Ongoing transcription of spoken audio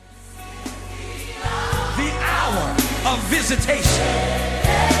hour of visitation.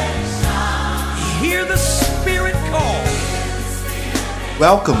 Hear the Spirit call.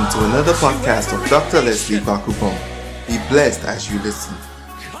 Welcome to another podcast of Dr. Leslie Kwakupong. Be blessed as you listen.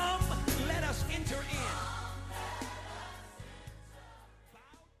 Come, let us enter in.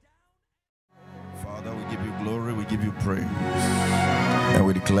 Father, we give you glory, we give you praise. And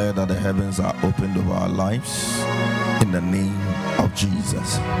we declare that the heavens are opened over our lives in the name of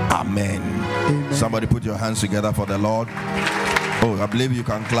Jesus. Amen. Amen. Somebody put your hands together for the Lord. Oh, I believe you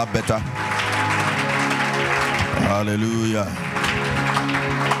can clap better. Hallelujah.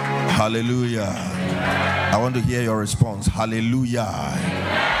 Hallelujah. I want to hear your response. Hallelujah.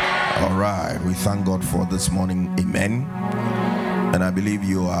 All right. We thank God for this morning. Amen. And I believe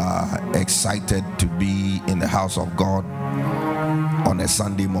you are excited to be in the house of God on a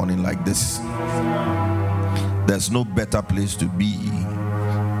Sunday morning like this. There's no better place to be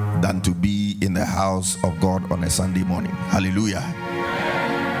than to be in the house of God on a Sunday morning. Hallelujah.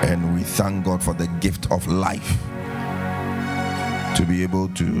 And we thank God for the gift of life to be able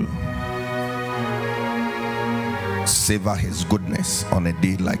to savor his goodness on a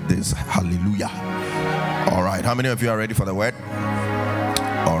day like this. Hallelujah. All right. How many of you are ready for the word?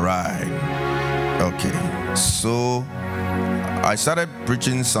 All right. Okay. So I started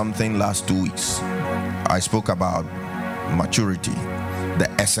preaching something last 2 weeks. I spoke about maturity, the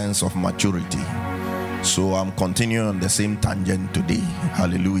essence of maturity. So I'm continuing on the same tangent today.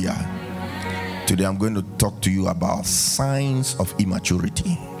 Hallelujah. Today I'm going to talk to you about signs of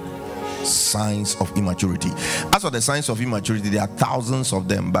immaturity. Signs of immaturity. As for the signs of immaturity, there are thousands of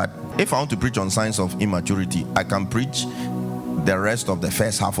them. But if I want to preach on signs of immaturity, I can preach the rest of the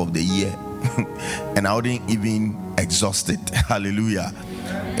first half of the year and I wouldn't even exhaust it. Hallelujah.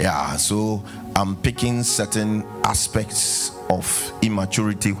 Yeah, so I'm picking certain aspects of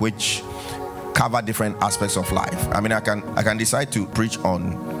immaturity which cover different aspects of life. I mean, I can decide to preach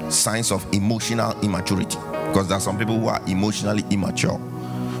on signs of emotional immaturity because there are some people who are emotionally immature,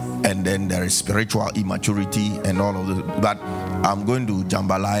 and then there is spiritual immaturity and all of this. But I'm going to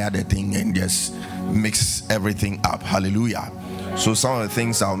jambalaya the thing and just mix everything up. Hallelujah. So some of the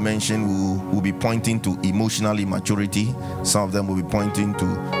things I'll mention will be pointing to emotional immaturity. Some of them will be pointing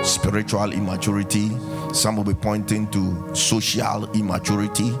to spiritual immaturity. Some will be pointing to social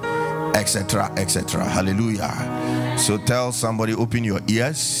immaturity, etc., etc. Hallelujah. So tell somebody, open your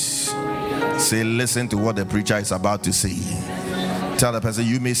ears. Say, listen to what the preacher is about to say. Tell the person,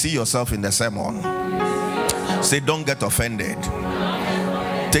 you may see yourself in the sermon. Say, don't get offended.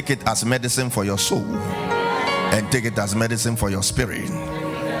 Take it as medicine for your soul. And take it as medicine for your spirit.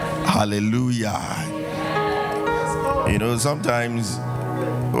 Hallelujah. You know, sometimes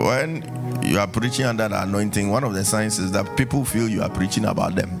when you are preaching under the anointing, one of the signs is that people feel you are preaching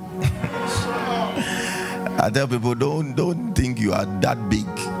about them. I tell people, don't think you are that big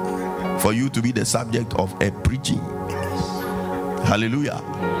for you to be the subject of a preaching. Hallelujah.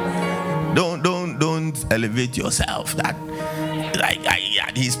 Don't elevate yourself that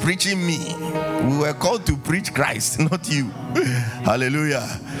he's preaching me. We were called to preach Christ, not you. Hallelujah.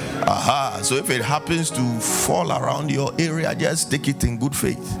 Aha. So if it happens to fall around your area, just take it in good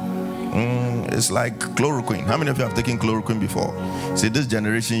faith. It's like chloroquine. How many of you have taken chloroquine before? See, this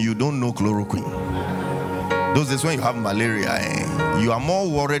generation, you don't know chloroquine. Those days when you have malaria, you are more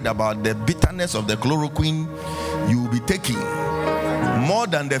worried about the bitterness of the chloroquine you will be taking more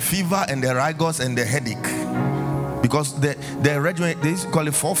than the fever and the rigors and the headache. Because the regimen, they call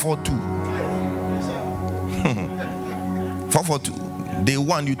it 442. 442. Day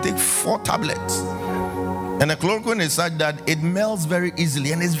one, you take 4 tablets. And the chloroquine is such that it melts very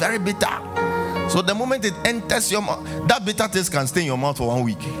easily and it's very bitter. So the moment it enters your mouth, that bitter taste can stay in your mouth for 1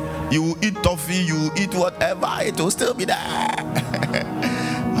 week. You will eat toffee, you will eat whatever, it will still be there.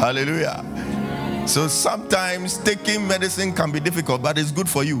 Hallelujah. So sometimes taking medicine can be difficult, but it's good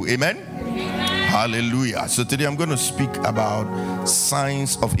for you. Amen? Hallelujah. So today I'm going to speak about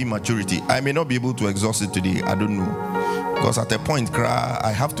signs of immaturity. I may not be able to exhaust it today. I don't know. Because at a point,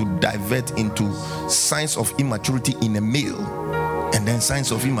 I have to divert into signs of immaturity in a male and then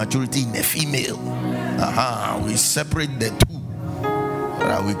signs of immaturity in a female. We separate the two so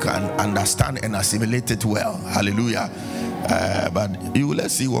that we can understand and assimilate it well. Hallelujah. But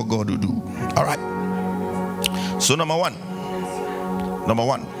let's see what God will do. All right. So number one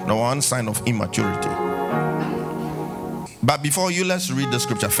sign of immaturity. But before you, let's read the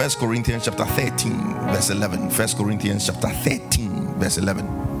scripture. 1 Corinthians chapter 13 verse 11. 1 Corinthians chapter 13 verse 11.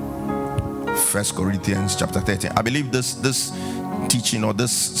 1 Corinthians chapter 13. I believe this teaching or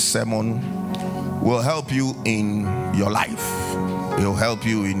this sermon will help you in your life. It will help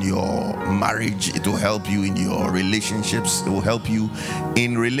you in your marriage. It will help you in your relationships. It will help you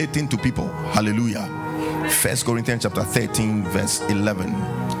in relating to people. Hallelujah. 1 Corinthians chapter 13 verse 11.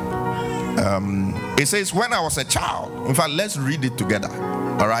 It says, when I was a child. In fact, let's read it together.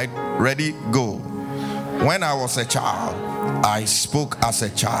 All right, ready, go. When I was a child, I spoke as a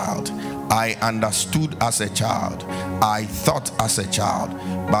child. I understood as a child. I thought as a child.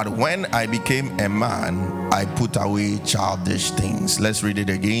 But when I became a man, I put away childish things. Let's read it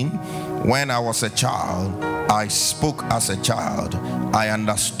again. When I was a child, I spoke as a child. I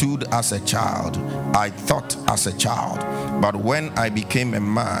understood as a child. I thought as a child. But when I became a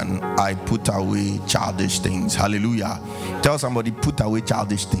man, I put away childish things. Hallelujah. Tell somebody, put away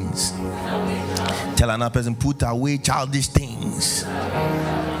childish things. Tell another person, put away childish things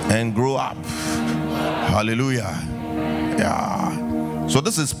and grow up. Hallelujah. Yeah. So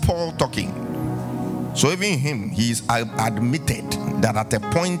this is Paul talking. So even him, he's admitted that at a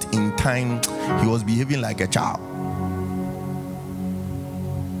point in time he was behaving like a child.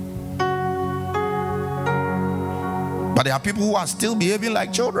 But there are people who are still behaving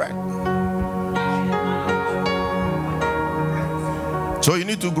like children. So you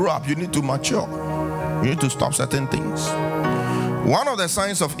need to grow up, you need to mature, you need to stop certain things. One of the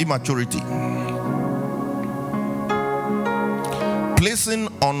signs of immaturity: placing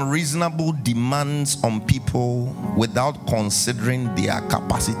unreasonable demands on people without considering their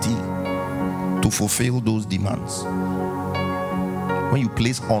capacity to fulfill those demands. When you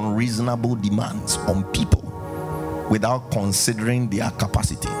place unreasonable demands on people without considering their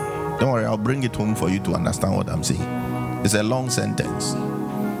capacity. Don't worry, I'll bring it home for you to understand what I'm saying. It's a long sentence.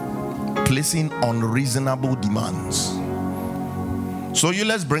 Placing unreasonable demands. So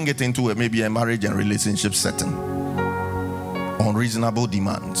let's bring it into maybe a marriage and relationship setting. Unreasonable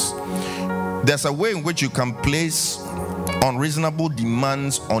demands. There's a way in which you can place unreasonable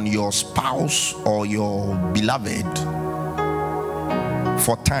demands on your spouse or your beloved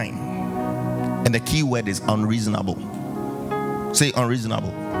for time. And the key word is unreasonable. Say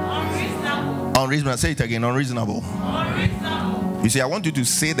unreasonable. Unreasonable. Say it again. Unreasonable. You see, I want you to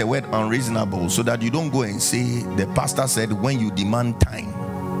say the word unreasonable so that you don't go and say the pastor said when you demand time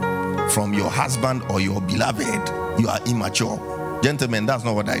from your husband or your beloved, you are immature. Gentlemen, that's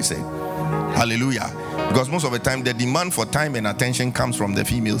not what I said. Hallelujah. Because most of the time the demand for time and attention comes from the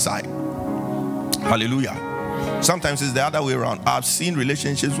female side. Hallelujah. Sometimes it's the other way around. I've seen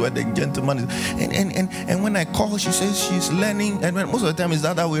relationships where the gentleman is, and when I call, she says she's learning, and most of the time it's the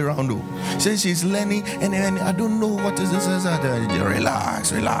other way around though. She says she's learning, and I don't know what is this.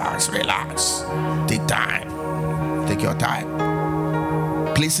 Relax. Take time. Take your time.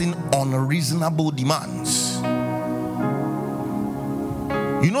 Placing unreasonable demands.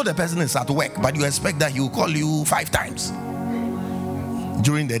 You know the person is at work, but you expect that he will call you 5 times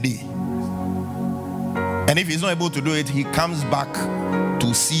during the day. And if he's not able to do it, he comes back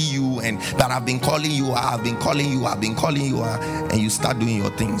to see you and that I've been calling you, and you start doing your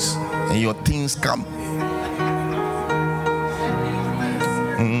things. And your things come.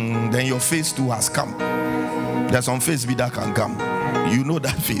 Then your phase 2 has come. There's some phase B that can come. You know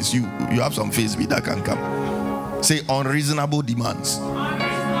that phase. You have some phase B that can come. Say unreasonable demands.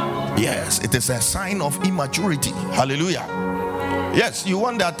 Yes, it is a sign of immaturity. Hallelujah. Yes, you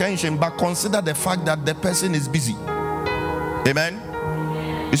want the attention, but consider the fact that the person is busy. Amen.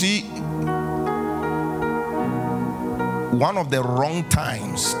 You see, one of the wrong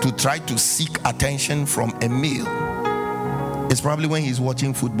times to try to seek attention from a male is probably when he's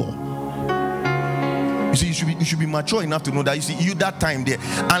watching football. You see, you should be mature enough to know that, you see, you that time there,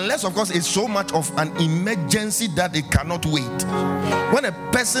 unless of course it's so much of an emergency that it cannot wait. When a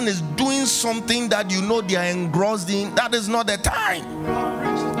person is doing something that you know they are engrossed in, that is not the time.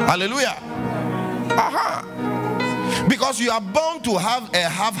 Hallelujah. Because you are bound to have a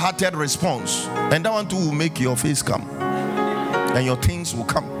half-hearted response, and that one too will make your face come and your things will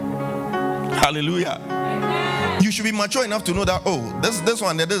come. Hallelujah. You should be mature enough to know that, this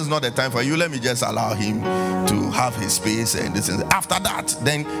is not the time for you. Let me just allow him to have his space and this and that. After that,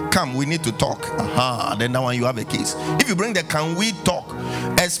 then come, we need to talk. Then that one you have a case. If you bring the can we talk,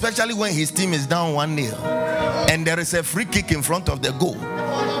 especially when his team is down 1-0 and there is a free kick in front of the goal,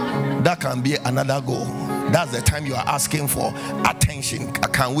 that can be another goal. That's the time you are asking for attention.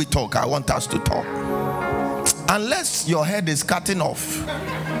 Can we talk? I want us to talk. Unless your head is cutting off,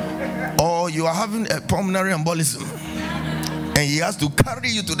 or you are having a pulmonary embolism and he has to carry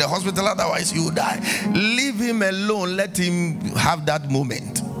you to the hospital, otherwise you will die. Leave him alone. Let him have that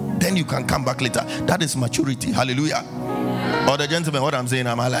moment. Then you can come back later. That is maturity. Hallelujah. Or the gentleman, what I'm saying,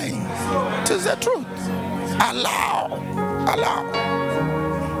 am I lying? It is the truth. Allow. Allow.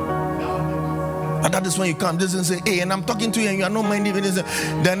 And that is when you come. This and say, hey, and I'm talking to you, and you are not minding even.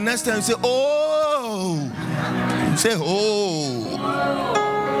 The next time you say, oh, you say, oh,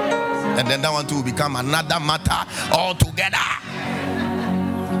 and then that one too will become another matter altogether.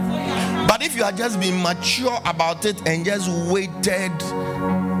 But if you are just being mature about it and just waited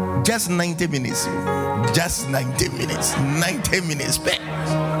just 90 minutes, just 90 minutes, 90 minutes,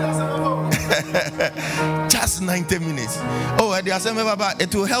 just 90 minutes. Oh,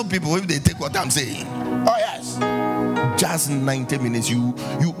 it will help people if they take what I'm saying. Oh yes, just 90 minutes. You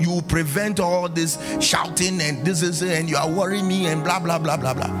prevent all this shouting and this is and you are worrying me and blah blah blah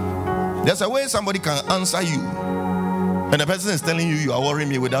blah blah. There's a way somebody can answer you, and the person is telling you you are worrying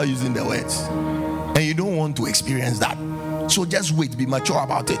me without using the words, and you don't want to experience that. So just wait, be mature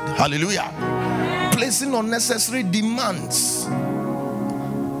about it. Hallelujah. Placing unnecessary demands,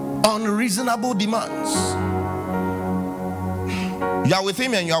 unreasonable demands. You are with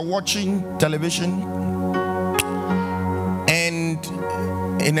him and you are watching television, and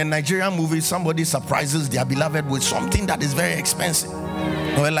in a Nigerian movie, somebody surprises their beloved with something that is very expensive.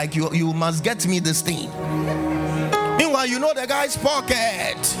 Or like, you must get me this thing. Meanwhile, you know the guy's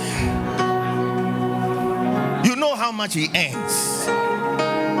pocket. You know how much he earns.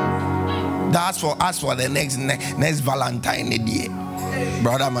 That's for us for the next Valentine Day.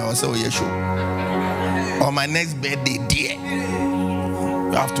 Brother, my was so show. Or my next birthday day.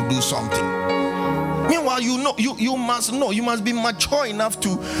 You have to do something. Meanwhile, you must know, you must be mature enough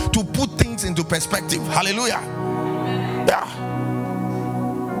to put things into perspective. Hallelujah. Yeah.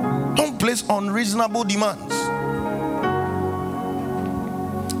 Don't place unreasonable demands.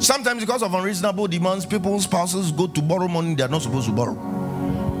 Sometimes because of unreasonable demands, people's spouses go to borrow money they are not supposed to borrow.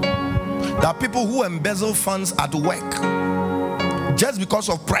 There are people who embezzle funds at work just because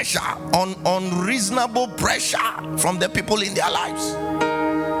of pressure, unreasonable pressure from the people in their lives.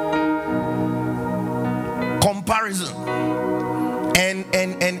 Comparison.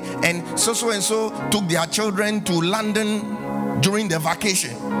 And so took their children to London during the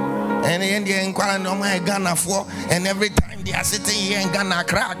vacation. And then they inquire on my Ghana for, and every time they are sitting here in Ghana,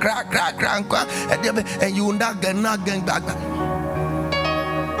 crack, and you not going back.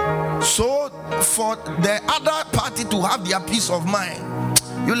 So for the other party to have their peace of mind,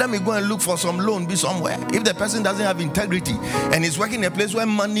 you let me go and look for some loan, be somewhere. If the person doesn't have integrity and is working in a place where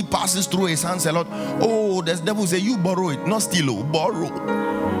money passes through his hands a lot, oh, the devil say you borrow it, not steal, borrow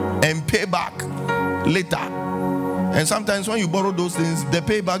and pay back later. And sometimes when you borrow those things, the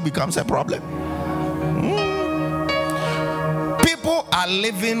payback becomes a problem. People are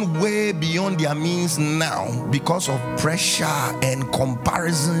living way beyond their means now because of pressure and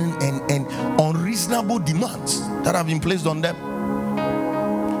comparison and unreasonable demands that have been placed on them.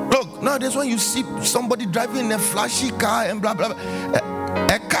 Look, nowadays when you see somebody driving a flashy car and blah blah blah,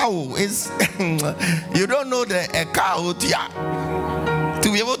 a cow is you don't know the a cow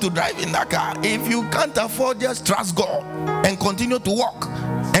to be able to drive in that car. If you can't afford, just trust God and continue to walk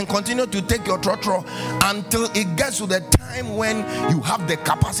and continue to take your trotro until it gets to the time when you have the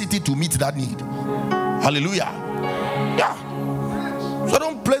capacity to meet that need. Hallelujah. Yeah. So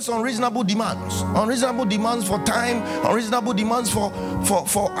don't place unreasonable demands. Unreasonable demands for time, unreasonable demands for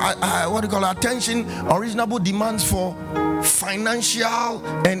attention, unreasonable demands for financial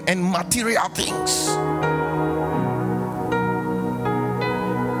and material things.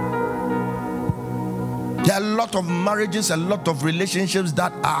 There are a lot of marriages, a lot of relationships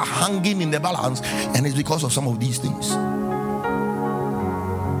that are hanging in the balance, and it's because of some of these things.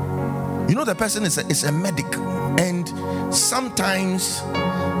 You know, the person is a medic, and sometimes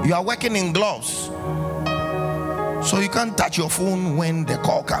you are working in gloves, so you can't touch your phone when the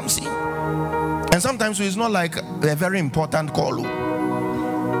call comes in. And sometimes it's not like a very important call.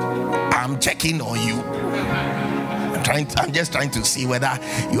 I'm checking on you. I'm just trying to see whether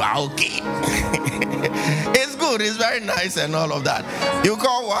you are okay. It's good, it's very nice and all of that. You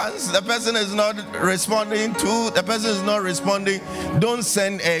call once, the person is not responding. Two, the person is not responding. Don't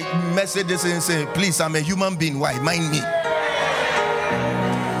send a message and say, please, I'm a human being. Why? Mind me.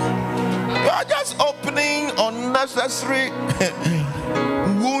 You are just opening unnecessary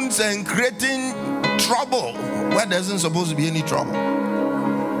wounds and creating trouble where there isn't supposed to be any trouble.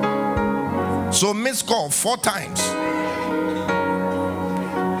 So miss call 4 times.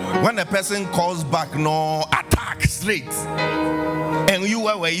 When a person calls back, no, attack straight. And you,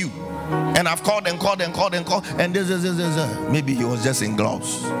 where were you? And I've called and called, and this. Maybe he was just in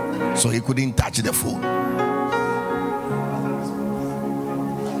gloves, so he couldn't touch the phone.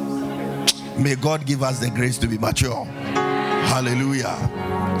 May God give us the grace to be mature. Hallelujah.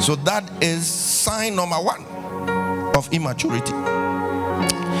 So that is sign number 1 of immaturity.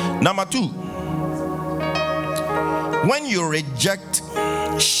 Number 2, when you reject,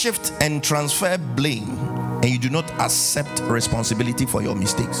 shift, and transfer blame, and you do not accept responsibility for your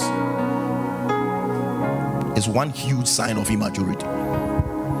mistakes, is one huge sign of immaturity.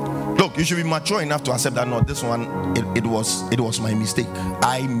 Look, you should be mature enough to accept that, no, this one, it was my mistake.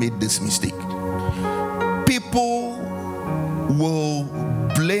 I made this mistake. People will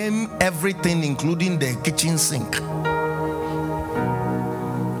blame everything, including the kitchen sink,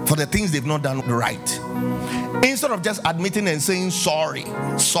 for the things they've not done right, instead of just admitting and saying sorry,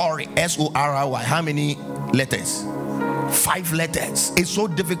 SORRY. How many letters? 5 letters. It's so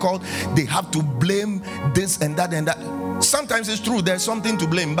difficult. They have to blame this and that and that. Sometimes it's true, there's something to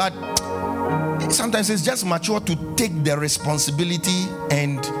blame, but sometimes it's just mature to take the responsibility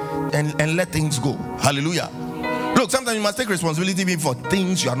and let things go. Hallelujah. Look, sometimes you must take responsibility for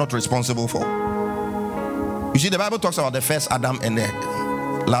things you are not responsible for. You see, the Bible talks about the first Adam and the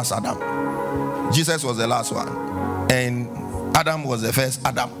last Adam. Jesus was the last one, and Adam was the first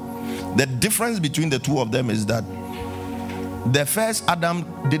Adam. The difference between the two of them is that the first Adam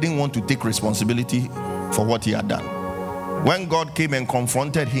didn't want to take responsibility for what he had done. When God came and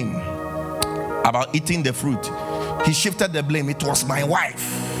confronted him about eating the fruit, he shifted the blame. It was my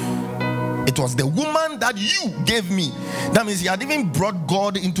wife. It was the woman that you gave me. That means he had even brought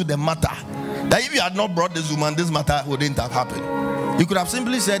God into the matter. That if you had not brought this woman, this matter wouldn't have happened. You could have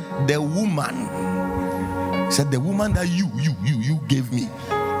simply said the woman. He said the woman that you gave me.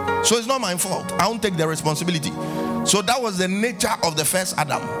 So it's not my fault. I won't take the responsibility. So that was the nature of the first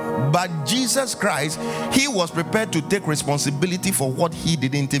Adam. But Jesus Christ, he was prepared to take responsibility for what he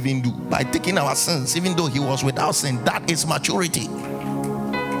didn't even do by taking our sins, even though he was without sin. That is maturity.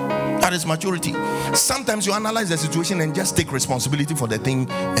 That is maturity. Sometimes you analyze the situation and just take responsibility for the thing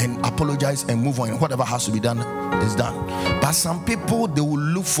and apologize and move on. Whatever has to be done is done. But some people, they will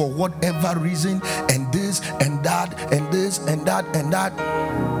look for whatever reason, and this and that and this and that and that.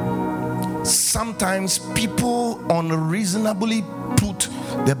 Sometimes people unreasonably put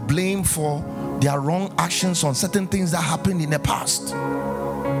the blame for their wrong actions on certain things that happened in the past.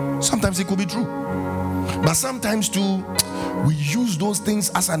 Sometimes it could be true, but sometimes too, we use those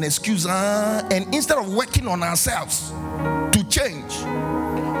things as an excuse, and instead of working on ourselves to change.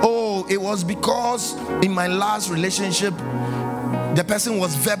 Oh, it was because in my last relationship the person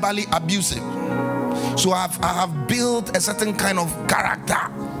was verbally abusive, so I have built a certain kind of character.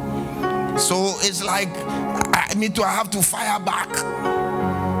 So it's like I have to fire back.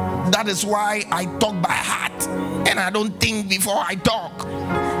 That is why I talk by heart and I don't think before I talk.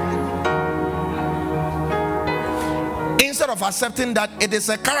 Instead of accepting that it is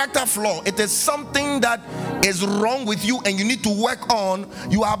a character flaw, it is something that is wrong with you and you need to work on,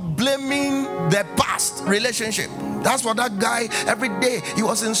 you are blaming the past relationship. That's what that guy, every day he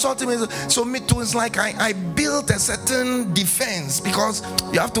was insulting me. So me too, it's like I built a certain defense, because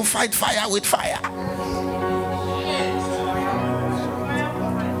you have to fight fire with fire.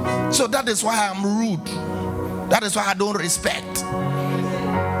 So that is why I'm rude. That is why I don't respect.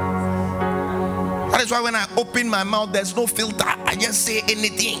 That is why when I open my mouth, there's no filter. I just say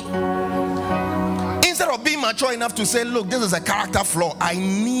anything. Instead of being mature enough to say, look, this is a character flaw, I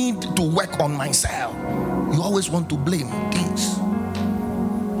need to work on myself. You always want to blame things.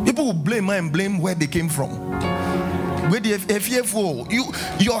 People will blame and blame where they came from.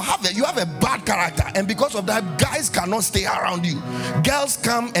 You have a bad character, and because of that, guys cannot stay around you. Girls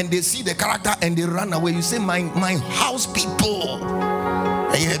come and they see the character and they run away. You say, my house people,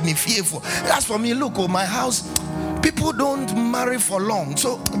 and you have me fearful. That's for me. Look, my house people don't marry for long.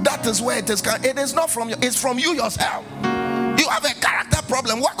 So that is where it is. It is not from you, it's from you yourself. You have a character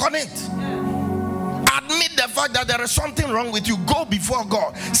problem, work on it. Admit the fact that there is something wrong with you. Go before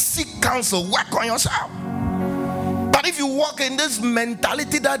God, seek counsel, work on yourself. But if you walk in this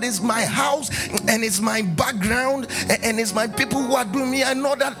mentality that is my house and it's my background and it's my people who are doing me, I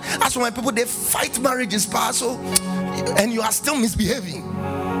know that as for my people, they fight marriage is partial, and you are still misbehaving.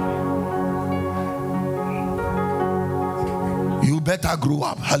 You better grow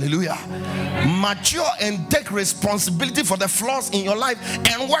up. Hallelujah. Mature and take responsibility for the flaws in your life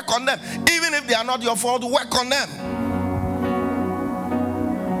and work on them. Even if they are not your fault, work on them.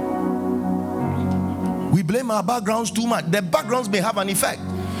 We blame our backgrounds too much. The backgrounds may have an effect,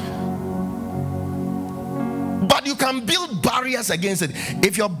 but you can build barriers against it.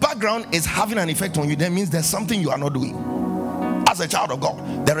 If your background is having an effect on you, that means there's something you are not doing. As a child of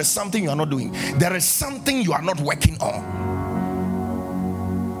God, there is something you are not doing. There is something you are not working on.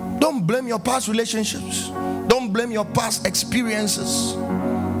 Don't blame your past relationships. Don't blame your past experiences.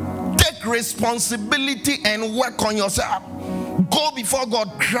 Take take responsibility and work on yourself. Go before God,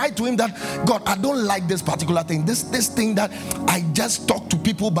 cry to him that, God, I don't like this particular thing. This thing that I just talk to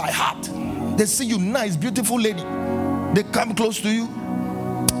people by heart. They see you nice, beautiful lady. They come close to you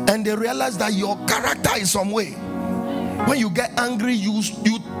and they realize that your character is some way. When you get angry, you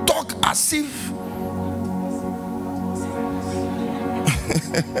talk as if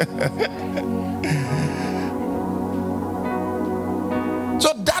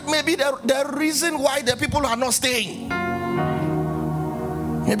so that may be the reason why the people are not staying.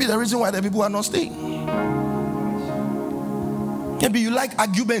 Maybe the reason why the people are not staying. Maybe you like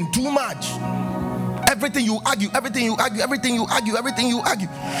argument too much. Everything you argue. There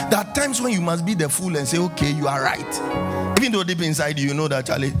are times when you must be the fool and say, okay, you are right. Even though deep inside you know that,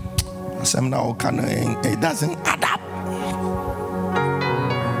 Charlie, it doesn't add up.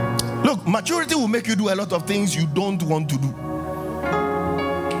 Look, maturity will make you do a lot of things you don't want to do.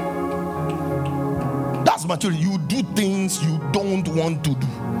 That's maturity. You do things you don't want to do.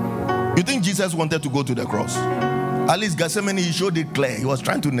 You think Jesus wanted to go to the cross? At least Gethsemane, he showed it clear. He was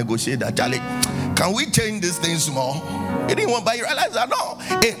trying to negotiate that, Charlie, can we change this thing small? He didn't want, but he realized that no,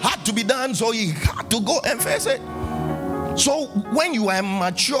 it had to be done, so he had to go and face it. So when you are a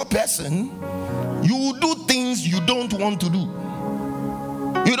mature person, you will do things you don't want to do.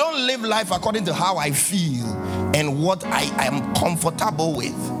 You don't live life according to how I feel and what I am comfortable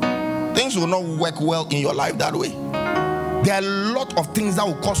with. Things will not work well in your life that way. There are a lot of things that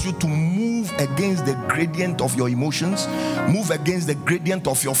will cause you to move against the gradient of your emotions, move against the gradient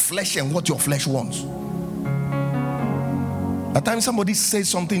of your flesh and what your flesh wants. At times somebody says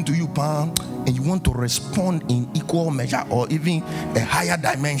something to you, Pam, and you want to respond in equal measure or even a higher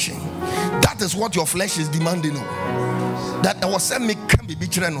dimension. That is what your flesh is demanding. That I was saying,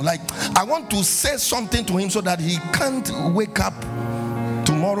 like, I want to say something to him so that he can't wake up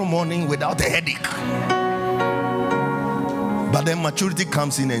tomorrow morning without a headache. But then maturity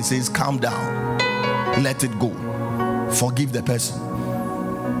comes in and says, calm down, let it go, forgive the person,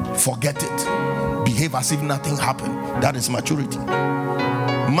 forget it, behave as if nothing happened. That is maturity.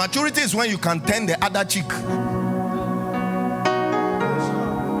 Maturity is when you can turn the other cheek.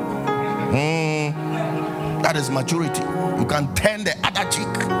 That is maturity. You can turn the other cheek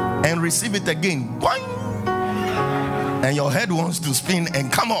and receive it again. Boing! And your head wants to spin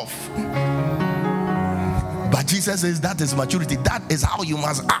and come off. But Jesus says that is maturity. That is how you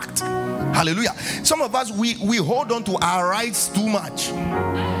must act. Hallelujah. Some of us, we hold on to our rights too much.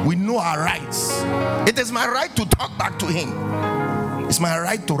 We know our rights. It is my right to talk back to him. It's my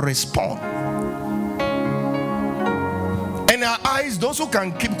right to respond. In our eyes, those who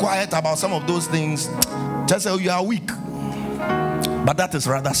can keep quiet about some of those things just say, oh, you are weak. But that is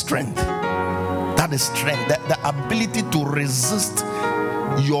rather strength. That is strength. The ability to resist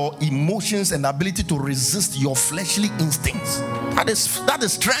your emotions and ability to resist your fleshly instincts. That is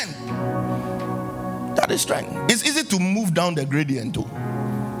strength. That is strength. It's easy to move down the gradient too.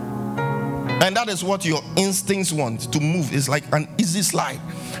 And that is what your instincts want to move. It's like an easy slide.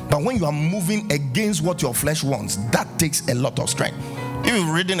 But when you are moving against what your flesh wants, that takes a lot of strength. If you've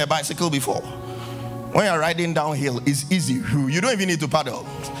ridden a bicycle before, when you're riding downhill, it's easy. You don't even need to paddle.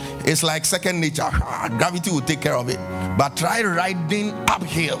 It's like second nature. Gravity will take care of it. But try riding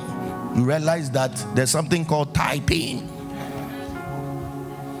uphill. You realize that there's something called thigh pain.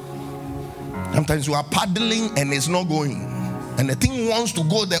 Sometimes you are paddling and it's not going. And the thing wants to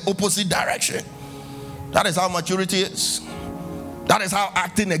go the opposite direction. That is how maturity is. That is how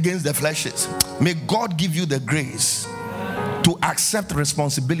acting against the flesh is. May God give you the grace to accept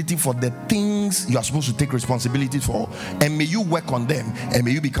responsibility for the things you are supposed to take responsibility for, and may you work on them, and may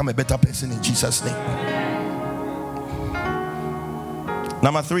you become a better person in Jesus' name.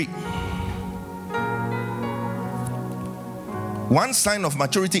 Number 3. One sign of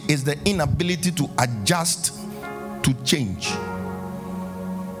maturity is the inability to adjust to change.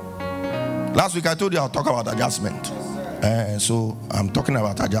 Last week I told you I'll talk about adjustment. So I'm talking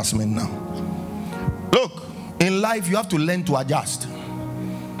about adjustment now. Look, in life you have to learn to adjust.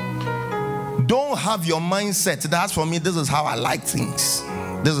 Don't have your mindset, that's for me, this is how I like things.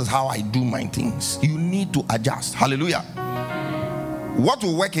 This is how I do my things. You need to adjust. Hallelujah. What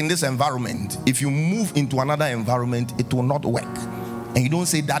will work in this environment, if you move into another environment, it will not work. And you don't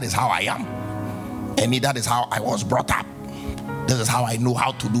say that is how I am. And that is how I was brought up. This is how I know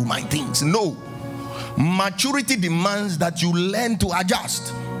how to do my things. No. Maturity demands that you learn to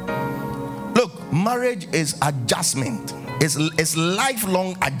adjust. Look, marriage is adjustment. It's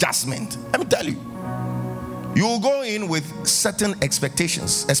lifelong adjustment. Let me tell you. You will go in with certain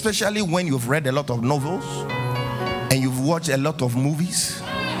expectations, especially when you've read a lot of novels and you've watched a lot of movies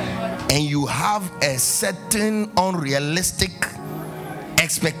and you have a certain unrealistic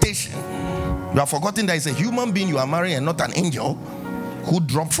expectation, you have forgotten that it's a human being you are marrying and not an angel who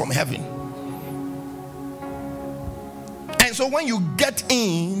dropped from heaven. And so when you get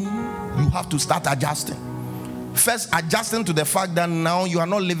in, you have to start adjusting. First, adjusting to the fact that now you are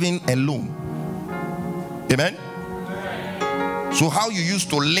not living alone. Amen? So how you used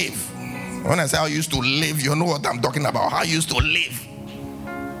to live, when I say how you used to live, you know what I'm talking about. How you used to live,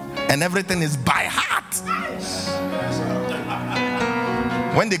 and everything is by heart.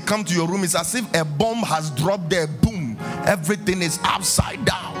 When they come to your room, it's as if a bomb has dropped there. Boom, everything is upside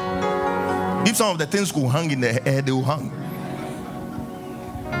down. If some of the things could hang in the air, they will hang.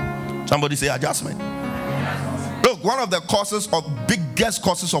 Somebody say adjustment. Look, one of the biggest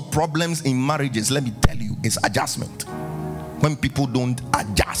causes of problems in marriages, let me tell you, is adjustment. When people don't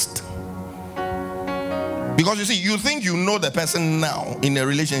adjust. Because you see, you think you know the person now in a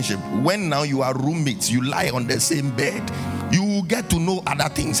relationship. When now you are roommates, you lie on the same bed, you will get to know other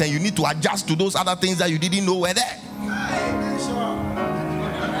things, and you need to adjust to those other things that you didn't know were there.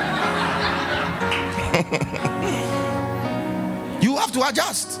 You have to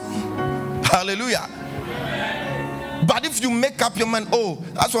adjust. Hallelujah. But if you make up your mind, oh,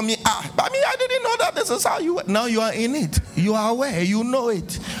 that's for me. But me, I didn't know that this is how you. Now you are in it. You are aware. You know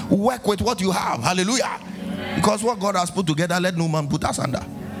it. Work with what you have. Hallelujah. Because what God has put together, let no man put us under.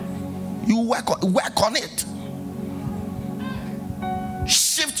 You work on it.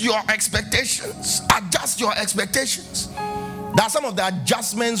 Shift your expectations. Adjust your expectations. There are some of the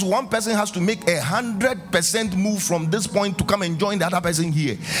adjustments. One person has to make 100% move from this point to come and join the other person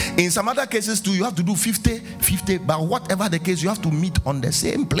here. In some other cases too, you have to do 50-50. But whatever the case, you have to meet on the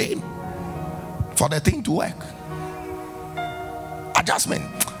same plane for the thing to work. Adjustment.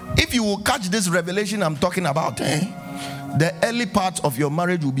 If you will catch this revelation I'm talking about, the early part of your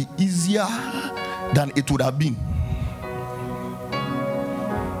marriage will be easier than it would have been.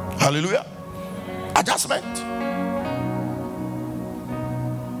 Hallelujah. Adjustment.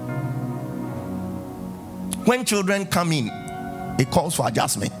 When children come in, it calls for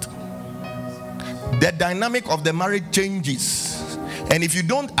adjustment. The dynamic of the marriage changes. And if you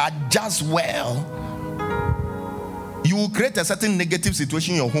don't adjust well, you will create a certain negative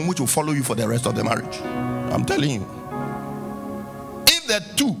situation in your home which will follow you for the rest of the marriage. I'm telling you. If the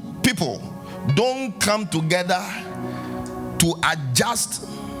two people don't come together to adjust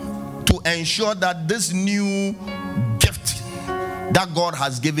to ensure that this new gift that God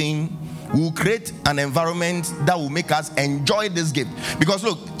has given will create an environment that will make us enjoy this gift. Because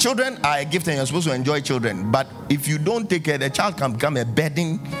look, children are a gift and you're supposed to enjoy children. But if you don't take care, the child can become a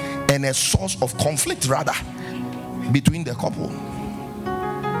burden and a source of conflict rather between the couple.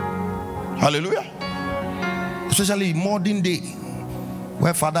 Hallelujah. Especially in modern day,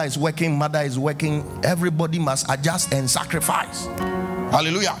 where father is working, mother is working, everybody must adjust and sacrifice.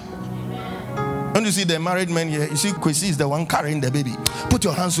 Hallelujah. When you see the married men here, you see Kwesi is the one carrying the baby. Put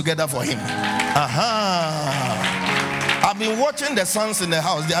your hands together for him. I've been watching the sons in the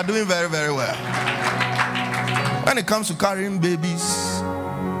house. They are doing very, very well. When it comes to carrying babies,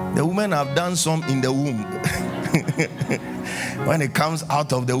 the women have done some in the womb. When it comes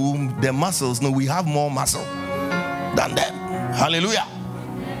out of the womb, the muscles, no, we have more muscle than them. Hallelujah.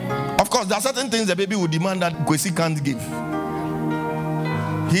 Of course, there are certain things the baby will demand that Kwesi can't give.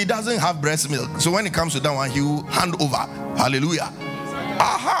 He doesn't have breast milk. So when it comes to that one, he will hand over. Hallelujah.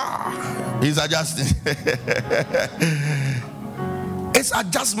 Aha. He's adjusting. It's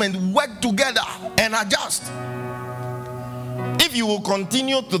adjustment. Work together and adjust. If you will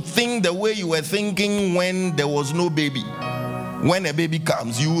continue to think the way you were thinking when there was no baby, when a baby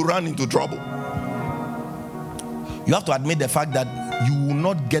comes, you will run into trouble. You have to admit the fact that you will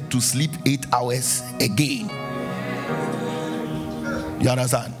not get to sleep 8 hours again. You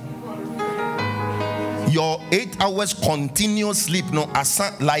understand? Your 8 hours continuous sleep,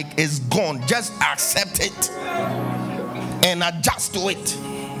 like it's gone. Just accept it and adjust to it,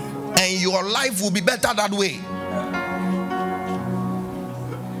 and your life will be better that way.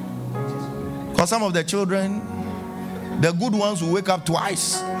 Because some of the children, the good ones, will wake up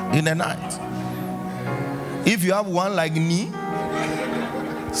twice in the night. If you have one like me,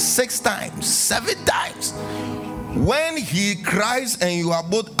 6 times, 7 times. When he cries and you are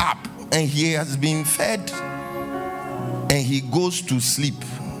both up and he has been fed and he goes to sleep,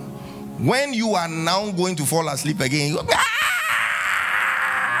 when you are now going to fall asleep again, you go, ah!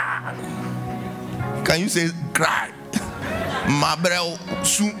 Can you say cry? Mabrel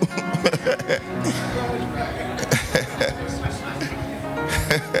su.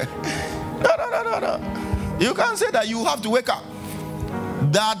 No. You can't say that. You have to wake up.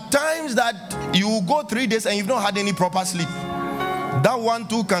 There are times that you go 3 days and you've not had any proper sleep. That one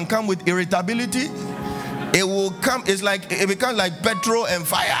too can come with irritability. It will come, it becomes like petrol and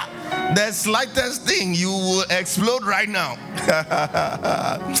fire. The slightest thing, you will explode right now.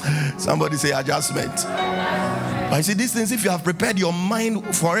 Somebody say adjustment. I see these things, if you have prepared your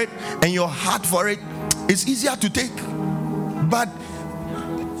mind for it and your heart for it, it's easier to take. But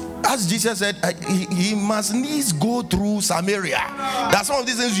as Jesus said, he must needs go through Samaria. That's one of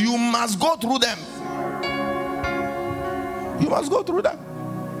these things, you must go through them. You must go through them.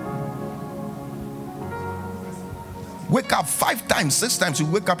 Wake up 5 times, 6 times. You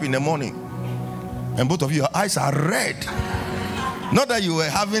wake up in the morning and both of you, your eyes are red. Not that you were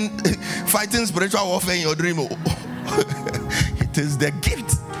fighting spiritual warfare in your dream. It is the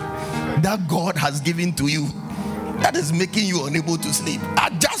gift that God has given to you that is making you unable to sleep.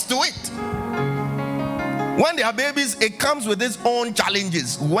 Adjust to it. When they are babies, it comes with its own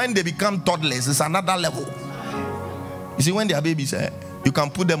challenges. When they become toddlers, it's another level. You see, when they are babies, you can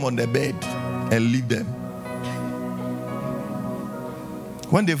put them on the bed and leave them.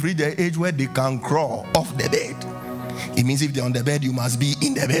 When they've reached the age where they can crawl off the bed, it means if they're on the bed, you must be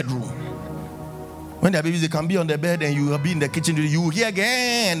in the bedroom. When they're babies, they can be on the bed and you will be in the kitchen. You hear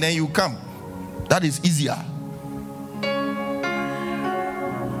again, and then you come. That is easier.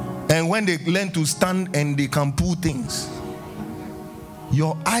 And when they learn to stand and they can pull things,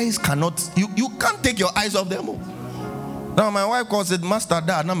 your eyes cannot, you can't take your eyes off them. Now my wife calls it Master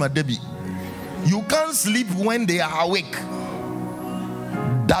Dad, not my Debbie. You can't sleep when they are awake.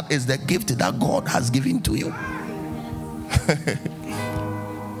 That is the gift that God has given to you.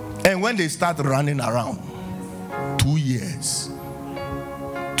 And when they start running around, 2 years,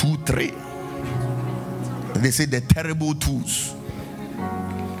 2, 3, they say the terrible twos.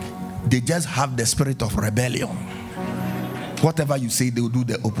 They just have the spirit of rebellion. Whatever you say, they will do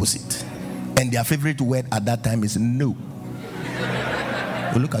the opposite. And their favorite word at that time is no.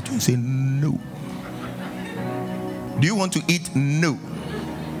 You look at you and say no. Do you want to eat? No.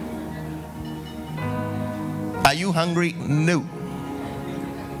 Are you hungry? No.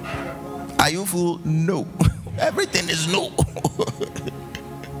 Are you full? No. Everything is no.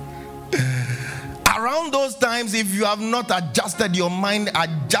 Around those times, if you have not adjusted your mind,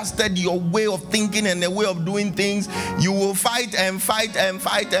 adjusted your way of thinking and the way of doing things, you will fight and fight and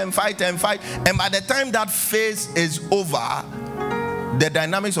fight and fight and fight. And by the time that phase is over, the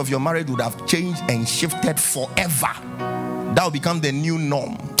dynamics of your marriage would have changed and shifted forever. That will become the new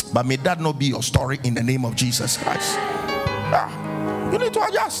norm. But may that not be your story in the name of Jesus Christ. You need to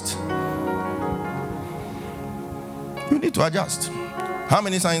adjust. You need to adjust. How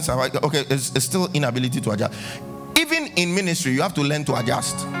many signs have I? Okay, it's still inability to adjust. Even in ministry, you have to learn to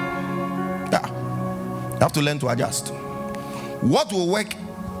adjust. Yeah, you have to learn to adjust. What will work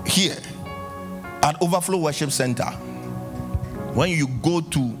here at Overflow Worship Center, when you go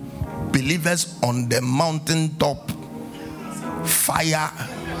to believers on the mountaintop fire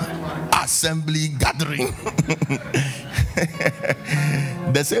assembly gathering,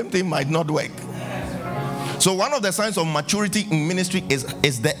 the same thing might not work. So one of the signs of maturity in ministry is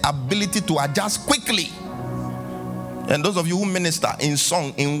the ability to adjust quickly. And those of you who minister in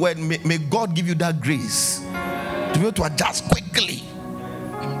song, in word, may God give you that grace to be able to adjust quickly.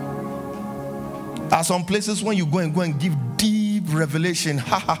 There are some places when you go and give deep revelation,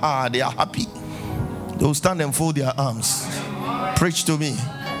 they are happy. They will stand and fold their arms. Preach to me.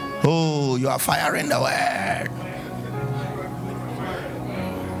 Oh, you are firing the word.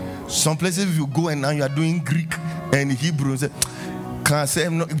 Some places if you go and now you are doing Greek and Hebrew, can say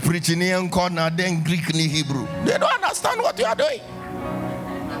I'm not preaching in corner then Greek and Hebrew. They don't understand what you are doing.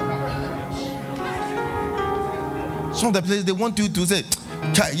 Some of the places they want you to say,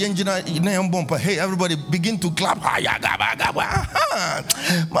 hey, everybody begin to clap.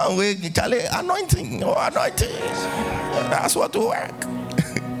 Man, we anointing. Anointing. That's what will work.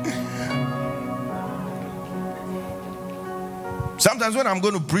 Sometimes when I'm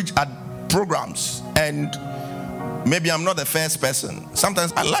going to preach at programs and maybe I'm not the first person,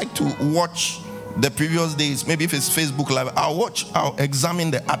 sometimes I like to watch the previous days. Maybe if it's Facebook Live, I'll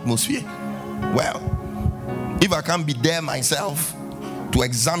examine the atmosphere. Well, if I can't be there myself to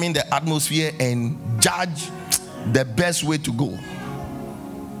examine the atmosphere and judge the best way to go,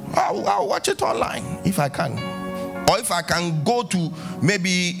 I'll watch it online if I can. Or if I can go to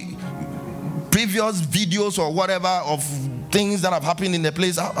maybe previous videos or whatever of things that have happened in the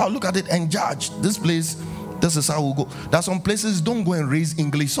place, I'll look at it and judge. This place, this is how we'll go. There are some places, don't go and raise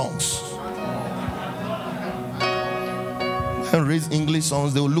English songs. Raise English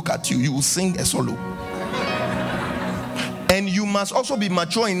songs, they will look at you. You will sing a solo. And you must must also be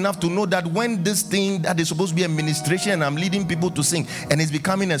mature enough to know that when this thing that is supposed to be a ministration and I'm leading people to sing and it's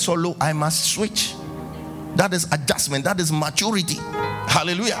becoming a solo, I must switch. That is adjustment. That is maturity.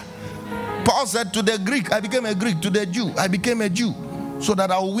 Hallelujah. Paul said to the Greek, I became a Greek. To the Jew, I became a Jew, so that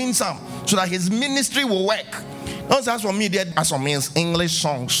I'll win some, so that his ministry will work. Not as for me, there are some English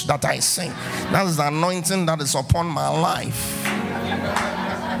songs that I sing. That is the anointing that is upon my life.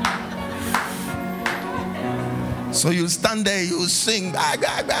 So you stand there, you sing. Bah,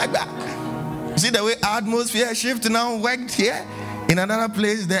 bah, bah, bah. See the way atmosphere shift now worked here? In another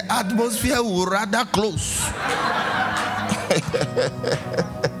place, the atmosphere will rather close.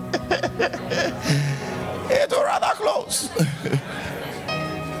 It will rather close.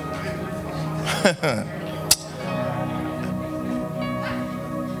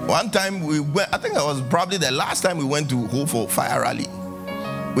 One time we went, I think it was probably the last time we went to Hope for Fire Rally.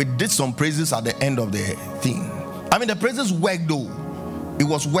 We did some praises at the end of the thing. I mean, the praises worked though. It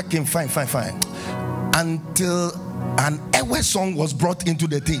was working fine. Until an Ewe song was brought into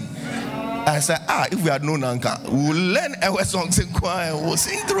the thing. I said, if we had known Anka, we will learn Ewe songs in choir and we'll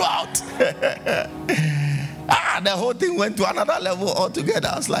sing throughout. The whole thing went to another level altogether.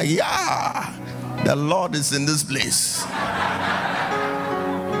 I was like, yeah, the Lord is in this place.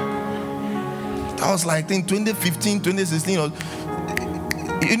 I was like, I think 2015, 2016.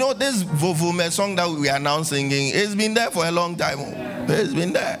 You know, this Vovume song that we are now singing, it's been there for a long time. It's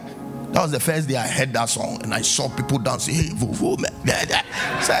been there. That was the first day I heard that song and I saw people dancing. Hey, Vovume.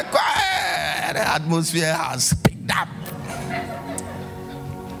 It's like, quiet. The atmosphere has picked up.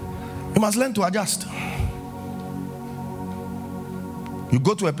 You must learn to adjust. You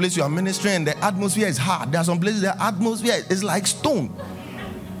go to a place you are ministering and the atmosphere is hard. There are some places the atmosphere is like stone.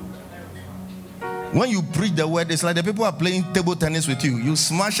 When you preach the word, it's like the people are playing table tennis with you. You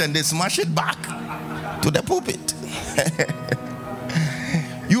smash and they smash it back to the pulpit.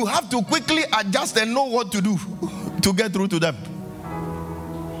 You have to quickly adjust and know what to do to get through to them.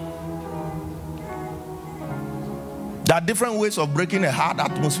 There are different ways of breaking a hard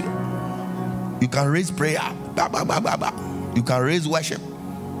atmosphere. You can raise prayer. You can raise worship.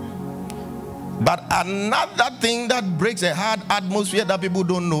 But another thing that breaks a hard atmosphere that people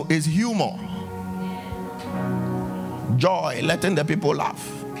don't know is humor. Joy, letting the people laugh.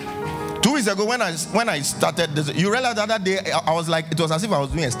 2 weeks ago when I started this, you realize the other day I was like, it was as if I was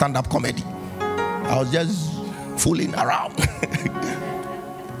doing a stand-up comedy. I was just fooling around.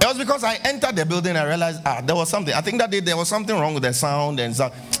 It was because I entered the building and I realized there was something. I think that day there was something wrong with the sound and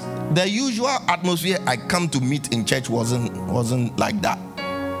so the usual atmosphere I come to meet in church wasn't like that.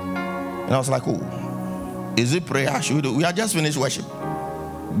 And I was like, oh, is it prayer? We had just finished worship,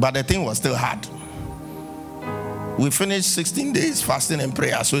 but the thing was still hard. We finished 16 days fasting and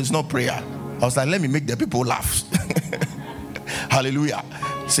prayer, so it's not prayer. I was like, let me make the people laugh. Hallelujah.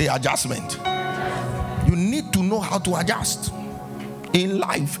 Say adjustment. You need to know how to adjust. In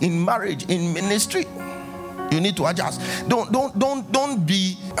life, in marriage, in ministry, you need to adjust. Don't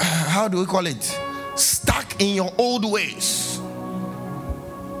be, how do we call it? Stuck in your old ways.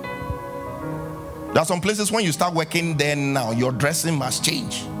 There are some places when you start working there now, your dressing must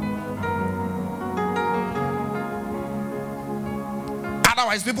change.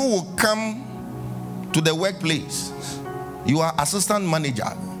 Otherwise, people will come to the workplace. You are assistant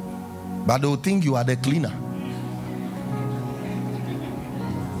manager, but they will think you are the cleaner.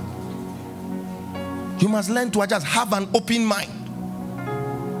 You must learn to adjust. Have an open mind.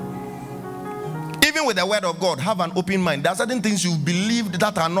 Even with the word of God, have an open mind. There are certain things you believe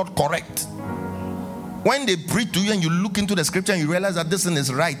that are not correct. When they preach to you and you look into the scripture and you realize that this thing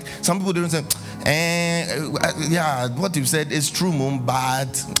is right, some people don't say, yeah, what you said is true, Mom,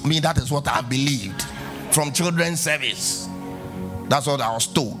 but me, that is what I believed from children's service. That's what I was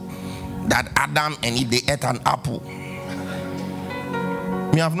told. That Adam and Eve, they ate an apple.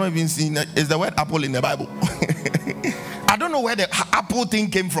 Me, I've not even seen, is the word apple in the Bible? I don't know where the apple thing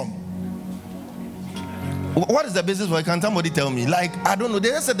came from. What is the basis for it? Can somebody tell me? Like, I don't know. They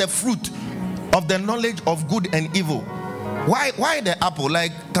just said the fruit of the knowledge of good and evil. Why the apple?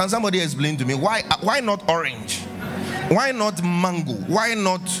 Like, can somebody explain to me why not orange? Why not mango? Why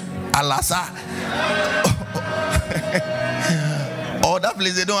not alasa? Or that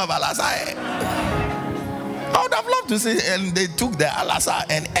place they don't have alasa. I would have loved to say, and they took the alasa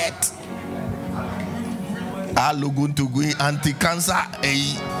and ate. Aluguntugui anti-cancer.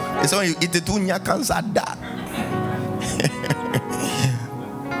 It's when you eat it, cancer da.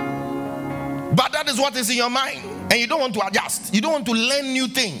 But that is what is in your mind, and you don't want to adjust. You don't want to learn new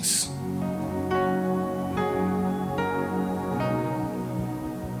things.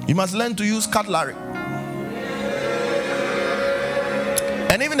 You must learn to use cutlery.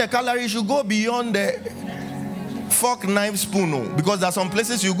 And even the cutlery should go beyond the fork, knife, spoon. Because there are some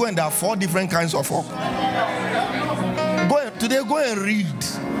places you go and there are 4 different kinds of fork. Go and read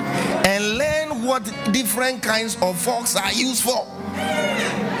and learn what different kinds of forks are used for.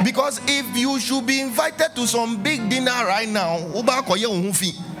 Because if you should be invited to some big dinner right now, you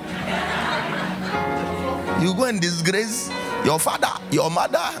go and disgrace your father, your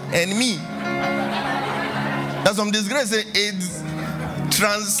mother, and me. There's some disgrace. It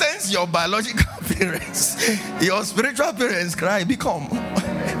transcends your biological parents. Your spiritual parents cry, become.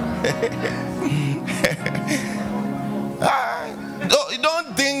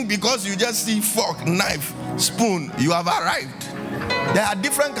 Don't think because you just see fork, knife, spoon, you have arrived. There are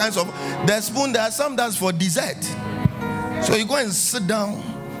different kinds of the spoon. There are some that's for dessert. So you go and sit down.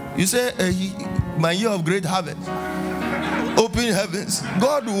 You say, my year of great harvest. Open heavens.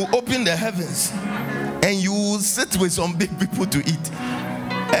 God will open the heavens, and you will sit with some big people to eat.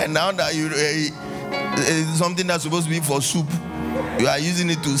 And now that you something that's supposed to be for soup, you are using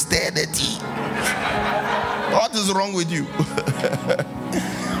it to stir the tea. What is wrong with you?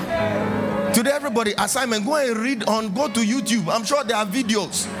 Today, everybody, assignment, go and read go to YouTube. I'm sure there are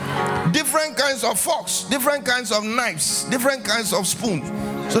videos. Different kinds of forks, different kinds of knives, different kinds of spoons.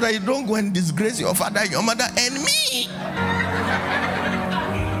 So that you don't go and disgrace your father, your mother, and me.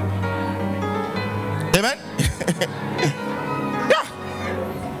 Amen? Yeah.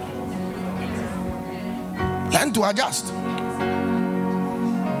 Learn to adjust.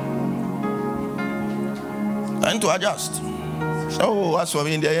 Learn to adjust. So as for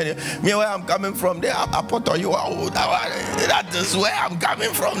me, where I'm coming from, there, I put on you. That is where I'm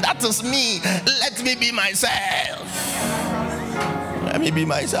coming from. That is me. Let me be myself. Let me be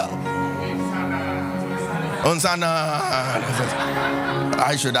myself. Onsana,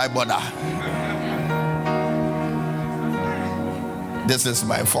 why should I bother? This is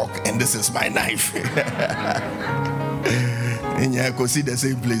my fork and this is my knife. And you can see the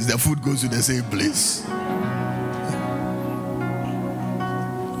same place. The food goes to the same place.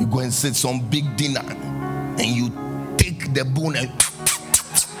 You go and sit some big dinner and you take the bone and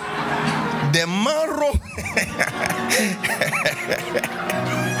the marrow.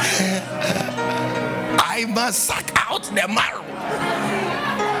 I must suck out the marrow.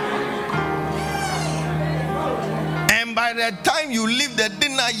 And by the time you leave the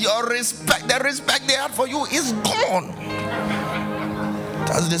dinner, the respect they had for you is gone. It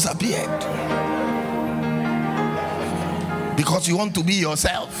has disappeared. Because you want to be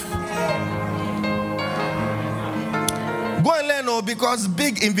yourself. Go and learn, because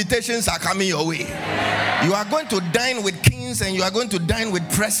big invitations are coming your way. You are going to dine with kings and you are going to dine with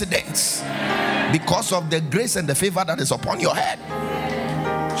presidents because of the grace and the favor that is upon your head.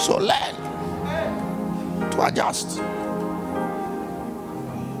 So learn to adjust.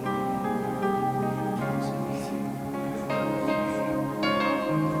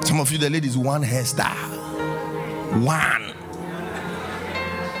 Some of you, the ladies, one hairstyle. One.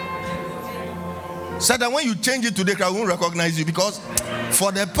 So that when you change it today, I won't recognize you, because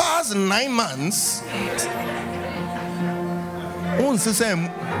for the past 9 months,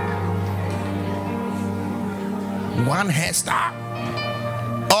 one hairstyle,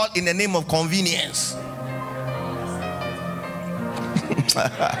 all in the name of convenience.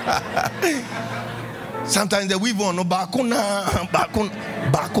 Sometimes they weave on bakuna.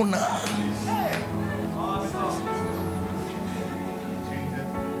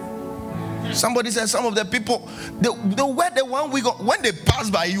 Somebody said some of the people, they wear the one wig when they pass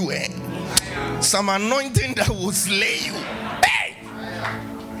by you, some anointing that will slay you. Hey!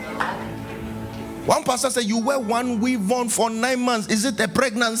 One pastor said, you wear one weave on for 9 months. Is it a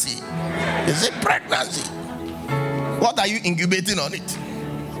pregnancy? Is it pregnancy? What are you incubating on it?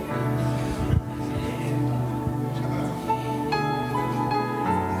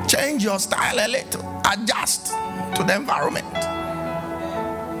 Change your style a little. Adjust to the environment.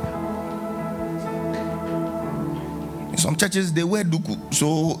 Some churches, they wear duku,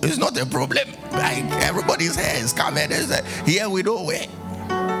 so it's not a problem. Like everybody's hair is covered. Here we don't wear.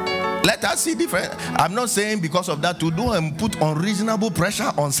 Let us see different. I'm not saying because of that to do and put unreasonable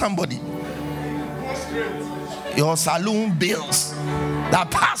pressure on somebody. Your saloon bills. The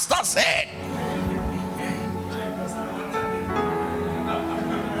pastor said.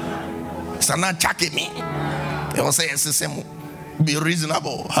 It's not checking me. They will say, be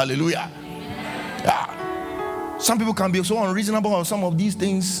reasonable. Hallelujah. Yeah. Some people can be so unreasonable on some of these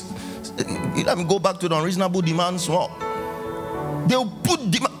things. Let me go back to the unreasonable demands. Well, they'll put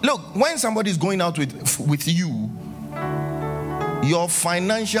look, when somebody is going out with you, your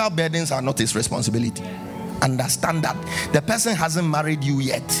financial burdens are not his responsibility. understand that the person hasn't married you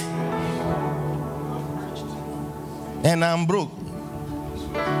yet. And I'm broke.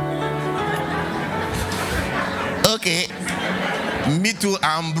 Okay. Me too,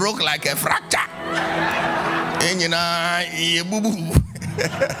 I'm broke like a fracture. And you know, boo boo.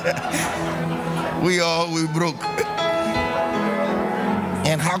 We broke.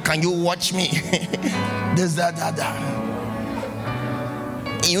 And how can you watch me? This, that.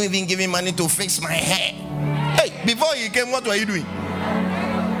 You even give me money to fix my hair. Hey, before you came, what were you doing?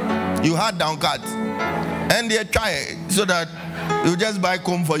 You had down cut. And they try so that you just buy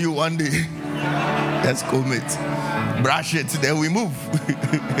comb for you one day. Just comb it. Brush it, then we move.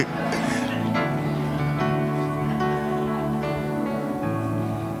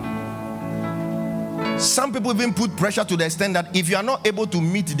 Some people even put pressure to the extent that if you are not able to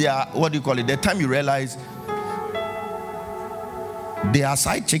meet their, the time you realize they are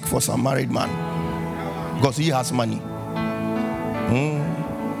side chick for some married man because he has money.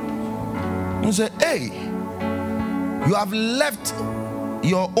 You say, hey, you have left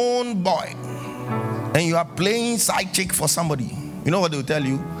your own boy and you are playing side chick for somebody. You know what they will tell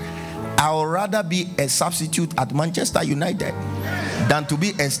you? I would rather be a substitute at Manchester United than to be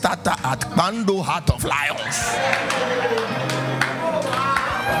a starter at Kwando Heart of Lions.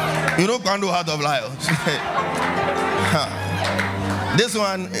 You know Kwando Heart of Lions? This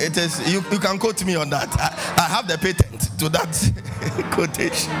one, it is, you can quote me on that. I have the patent to that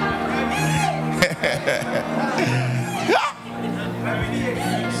quotation.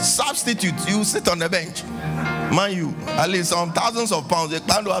 Substitute, you sit on the bench. Man, you at least some thousands of pounds.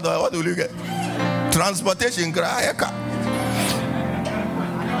 What will you get? Transportation.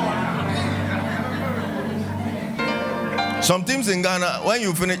 Some teams in Ghana, when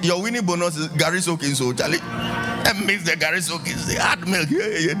you finish, your winning bonus is Gary Soaking. So Charlie, and mix the Gary Soaking, the hard milk.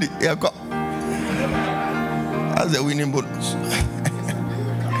 That's the winning bonus.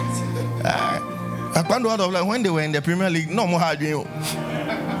 When they were in the Premier League, no more hard. They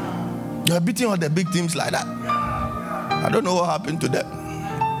were beating all the big teams like that. I don't know what happened to them.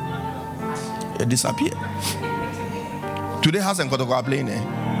 They disappeared. Today, Hassan Kotoko are playing.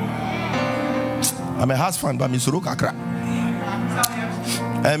 I'm a Has fan, but I'm Kakra.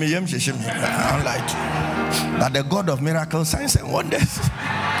 I'm like that the God of miracles, signs, and wonders.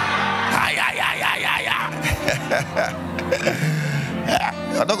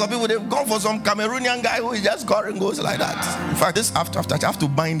 People, they've gone for some Cameroonian guy who is just scoring goals like that. In fact, this after I have to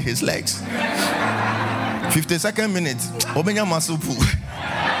bind his legs. 52nd minute, Obenya Masupu.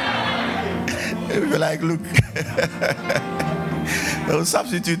 They will like, look. They will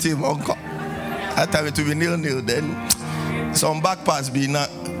substitute him on call. That time it will be 0-0. Then some back pass be not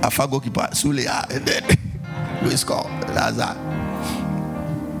a Fago keeper, Sulia, and then we score. That's that.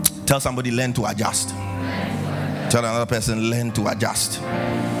 Tell somebody, learn to adjust. Tell another person, learn to adjust.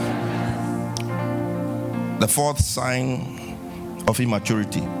 The fourth sign of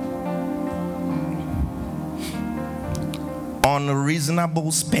immaturity: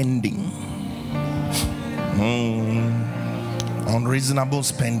 unreasonable spending. Unreasonable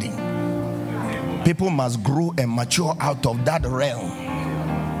spending. People must grow and mature out of that realm.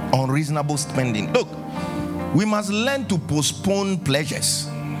 Unreasonable spending. Look, we must learn to postpone pleasures.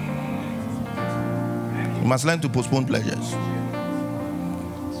 We must learn to postpone pleasures.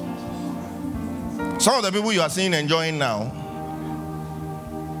 Some of the people you are seeing enjoying now,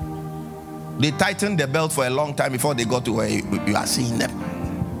 they tightened their belt for a long time before they got to where you are seeing them.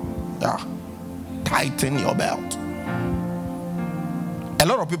 Yeah. Tighten your belt. A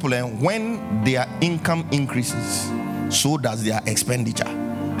lot of people, when their income increases, so does their expenditure.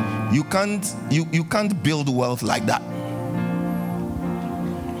 You can't build wealth like that.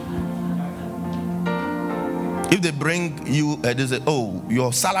 If they bring you, they say, oh,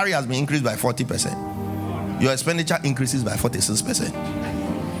 your salary has been increased by 40%. Your expenditure increases by 46%.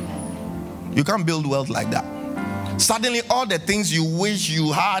 You can't build wealth like that. Suddenly, all the things you wish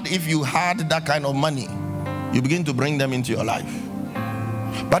you had, if you had that kind of money, you begin to bring them into your life.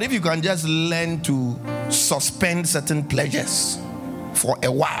 But if you can just learn to suspend certain pleasures for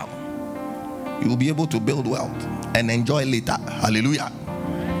a while, you will be able to build wealth and enjoy later. Hallelujah.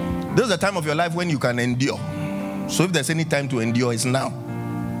 This is the time of your life when you can endure. So if there's any time to endure, it's now.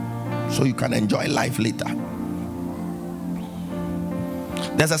 So you can enjoy life later.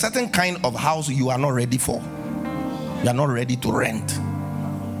 There's a certain kind of house you are not ready for. You are not ready to rent.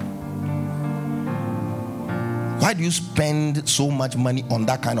 Why do you spend so much money on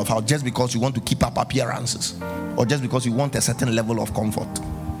that kind of house? Just because you want to keep up appearances, or just because you want a certain level of comfort?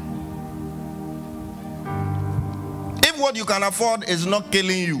 If what you can afford is not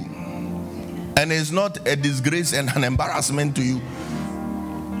killing you, and it's not a disgrace and an embarrassment to you,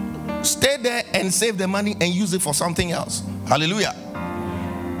 stay there and save the money and use it for something else. Hallelujah.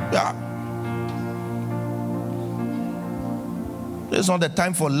 Yeah. It's not the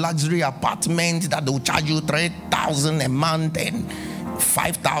time for luxury apartments that will charge you $3,000 a month and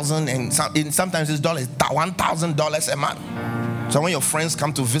 $5,000 and sometimes it's dollars, $1,000 a month. So when your friends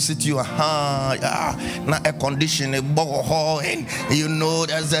come to visit you, not air conditioning, and you know,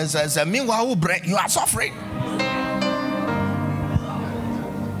 there's a meanwhile you are suffering.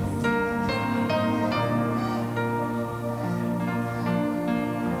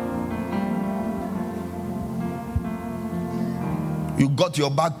 You got your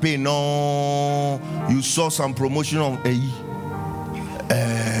back pain, no? You saw some promotion on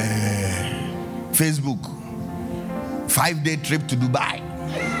Facebook. 5-day trip to Dubai.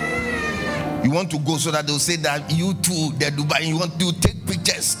 You want to go so that they'll say that you too, they're Dubai. You want to take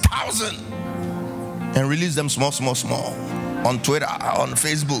pictures, 1,000, and release them small on Twitter, on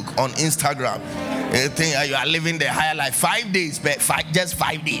Facebook, on Instagram. You think you are living the higher life. 5 days, just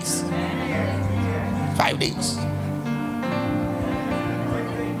 5 days. 5 days.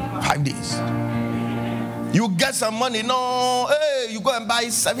 5 days. You get some money, no, hey, you go and buy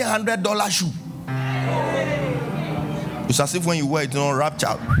 $700 shoe. It's as if when you wear it,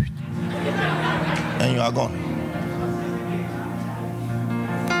 rapture, and you are gone.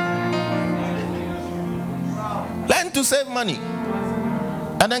 Learn to save money,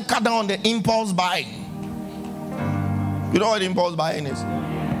 and then cut down on the impulse buying. You know what impulse buying is?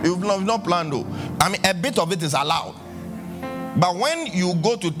 You've not planned though. I mean, a bit of it is allowed. But when you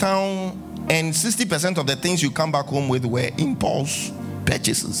go to town and 60% of the things you come back home with were impulse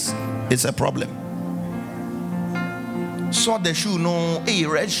purchases, it's a problem. Saw the shoe, no, a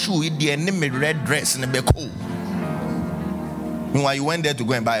red shoe, the enemy red dress in the back hole. Meanwhile, you went there to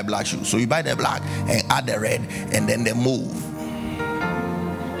go and buy a black shoe. So you buy the black and add the red and then they move.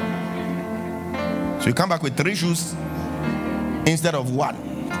 So you come back with 3 shoes instead of 1.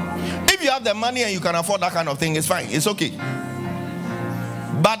 If you have the money and you can afford that kind of thing, it's fine, it's okay.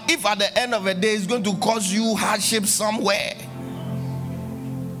 But if at the end of the day it's going to cause you hardship somewhere,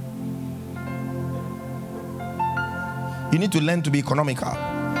 you need to learn to be economical.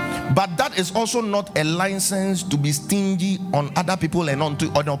 But that is also not a license to be stingy on other people and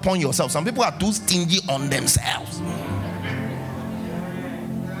upon yourself. Some people are too stingy on themselves.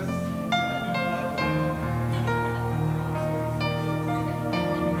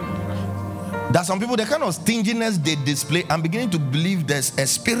 There are some people, the kind of stinginess they display, I'm beginning to believe there's a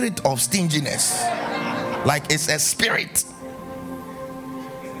spirit of stinginess. Like it's a spirit.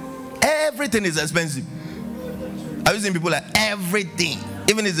 Everything is expensive. I've seen people like everything,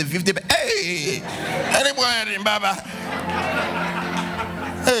 even if it's a 50. Hey, anybody in Baba?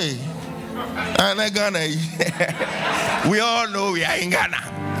 Hey, and Ghana. We all know we are in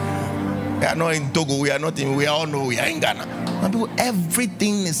Ghana. We are not in Togo. We are not in. We all know we are in Ghana. And people,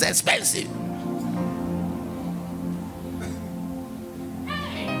 everything is expensive.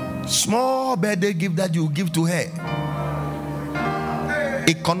 Small birthday gift that you give to her.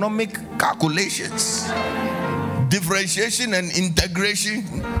 Economic calculations. Differentiation and integration,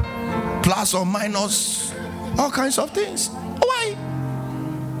 plus or minus, all kinds of things. Why?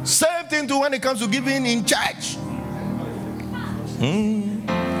 Same thing too when it comes to giving in church.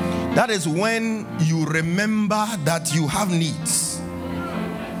 That is when you remember that you have needs.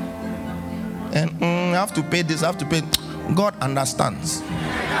 And I have to pay this, I have to pay. God understands.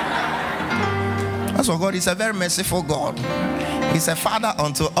 That's what God is. A very merciful God. He's a father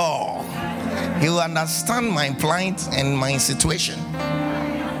unto all. He will understand my plight and my situation.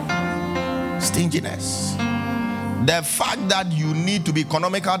 Stinginess. The fact that you need to be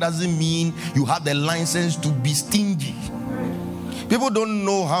economical doesn't mean you have the license to be stingy. People don't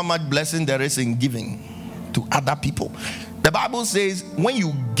know how much blessing there is in giving to other people. The Bible says when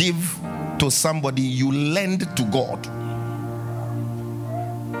you give to somebody, you lend to God.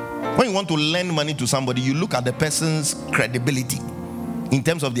 When you want to lend money to somebody, you look at the person's credibility in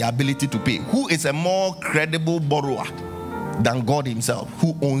terms of the ability to pay. Who is a more credible borrower than God himself,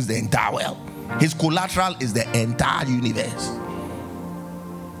 who owns the entire world? His collateral is the entire universe.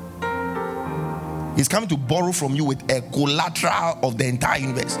 He's coming to borrow from you with a collateral of the entire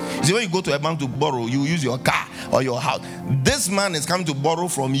universe. You see, when you go to a bank to borrow, you use your car or your house. This man is coming to borrow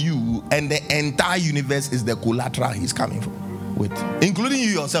from you, and the entire universe is the collateral he's coming from with, including you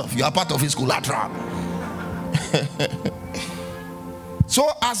yourself. You are part of his collateral. So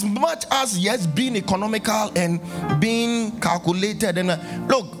as much as yes, being economical and being calculated, and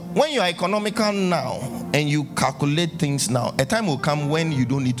look, when you are economical now, and you calculate things now, a time will come when you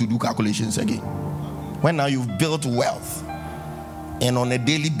don't need to do calculations again. When now you've built wealth, and on a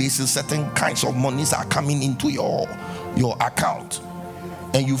daily basis certain kinds of monies are coming into your account,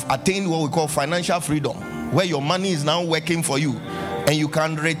 and you've attained what we call financial freedom, where your money is now working for you, and you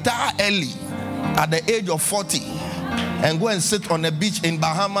can retire early at the age of 40 and go and sit on a beach in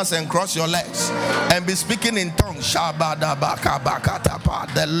Bahamas and cross your legs and be speaking in tongues.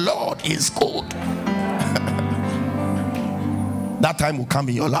 The Lord is good. That time will come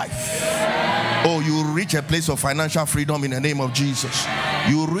in your life. Oh, you reach a place of financial freedom in the name of Jesus.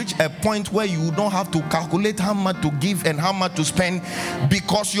 You reach a point where you don't have to calculate how much to give and how much to spend,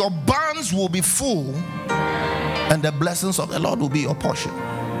 because your barns will be full and the blessings of the Lord will be your portion.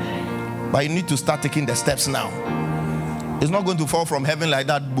 But you need to start taking the steps now. It's not going to fall from heaven like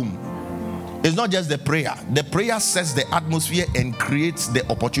that, boom. It's not just the prayer. The prayer sets the atmosphere and creates the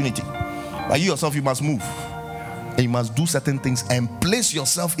opportunity. But you yourself, you must move. And you must do certain things and place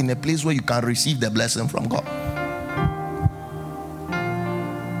yourself in a place where you can receive the blessing from God.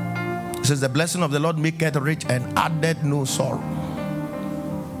 It says, the blessing of the Lord maketh rich and addeth no sorrow.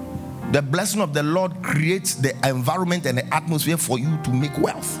 The blessing of the Lord creates the environment and the atmosphere for you to make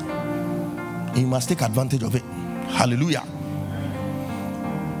wealth. And you must take advantage of it. Hallelujah.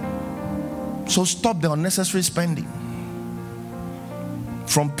 So stop the unnecessary spending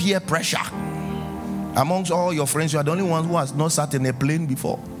from peer pressure. Amongst all your friends, you are the only one who has not sat in a plane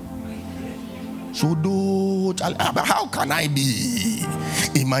before. So how can I be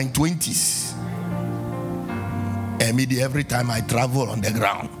in my 20s and every time I travel on the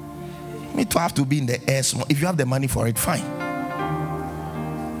ground, me to have to be in the air small? If you have the money for it, fine.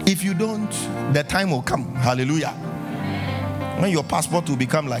 If you don't, the time will come. Hallelujah. When your passport will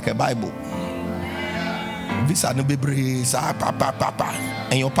become like a Bible. Visa no be brace,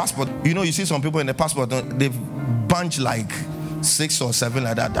 and your passport, you see some people in the passport, they've bunched like 6 or 7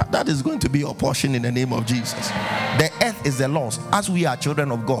 like that. That is going to be your portion in the name of Jesus. The earth is the Lord's. As we are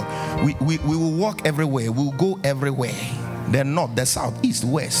children of God, we will walk everywhere. We will go everywhere. The north, the south, east,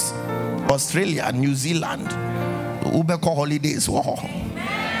 west, Australia, New Zealand, Ubeko holidays. Wow.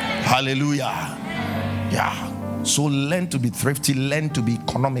 Hallelujah. Yeah. So learn to be thrifty, learn to be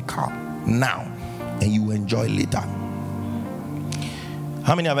economical now, and you enjoy later.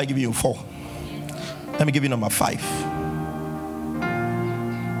 How many have I given you? 4. Let me give you number 5.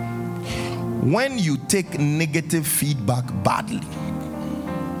 When you take negative feedback badly,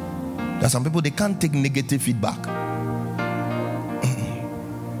 there are some people, they can't take negative feedback.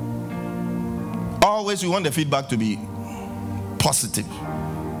 Always we want the feedback to be positive.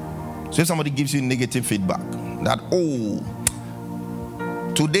 So if somebody gives you negative feedback that, oh,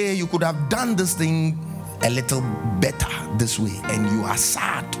 today you could have done this thing a little better this way, and you are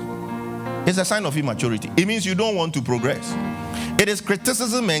sad, it's a sign of immaturity. It means you don't want to progress. It is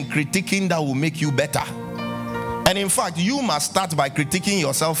criticism and critiquing that will make you better. And in fact, you must start by critiquing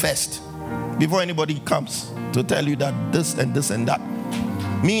yourself first before anybody comes to tell you that this and this and that.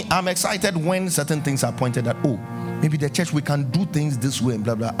 Me, I'm excited when certain things are pointed at. Oh, maybe the church, we can do things this way and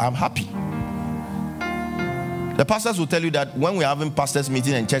blah blah. I'm happy. The pastors will tell you that when we're having pastors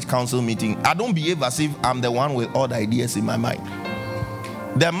meeting and church council meeting, I don't behave as if I'm the one with all the ideas in my mind.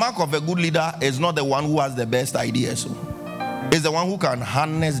 The mark of a good leader is not the one who has the best ideas. It's the one who can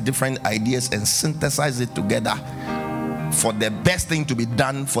harness different ideas and synthesize it together for the best thing to be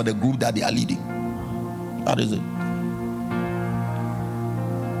done for the group that they are leading. That is it.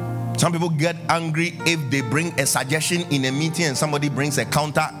 Some people get angry if they bring a suggestion in a meeting and somebody brings a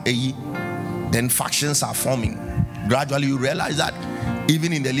counter, then factions are forming. Gradually you realize that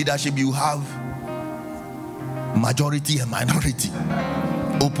even in the leadership you have majority and minority,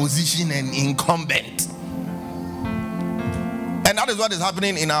 opposition and incumbent. And that is what is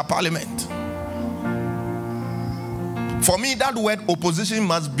happening in our parliament. For me, that word opposition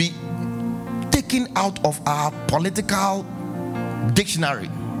must be taken out of our political dictionary.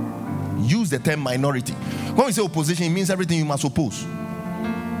 Use the term minority. When we say opposition, it means everything you must oppose.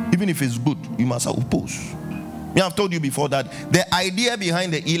 Even if it's good, you must oppose. I've told you before that the idea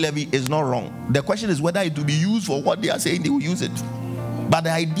behind the e-levy is not wrong. The question is whether it will be used for what they are saying they will use it. But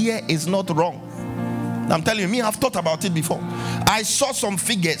the idea is not wrong. I'm telling you, I've thought about it before. I saw some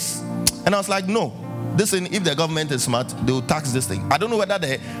figures and I was like, no, this thing, if the government is smart, they will tax this thing. I don't know whether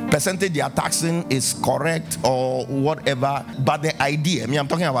the percentage they are taxing is correct or whatever, but the idea, I'm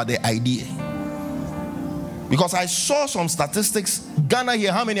talking about the idea. Because I saw some statistics. Ghana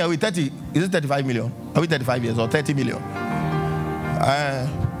here, how many are we? 30? Is it 35 million? Are we 35 years or 30 million?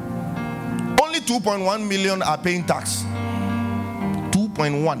 Only 2.1 million are paying tax.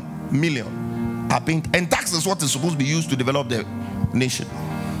 2.1 million. are paying, and tax is what is supposed to be used to develop the nation.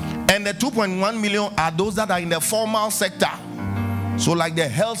 And the 2.1 million are those that are in the formal sector. So like the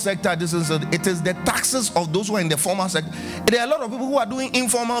health sector, it is the taxes of those who are in the formal sector. There are a lot of people who are doing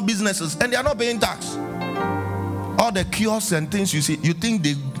informal businesses and they are not paying tax. All the kiosks and things you see, you think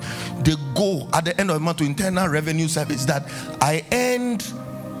they go at the end of the month to Internal Revenue Service that I earned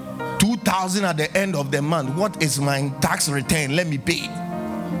 2,000 at the end of the month. What is my tax return? Let me pay.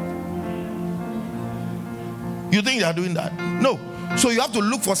 You think they are doing that? No. So you have to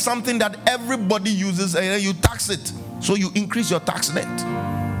look for something that everybody uses and then you tax it. So you increase your tax net.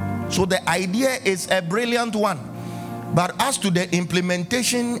 So the idea is a brilliant one. But as to the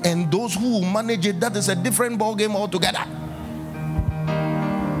implementation and those who will manage it, that is a different ballgame altogether.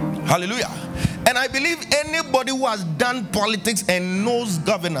 Hallelujah. And I believe anybody who has done politics and knows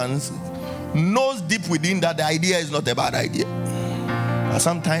governance knows deep within that the idea is not a bad idea. But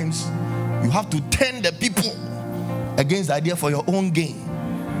sometimes you have to turn the people against the idea for your own gain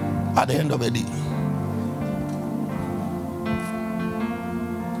at the end of the day.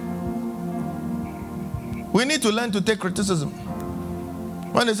 We need to learn to take criticism.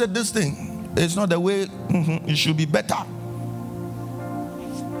 When they said this thing, it's not the way, it should be better.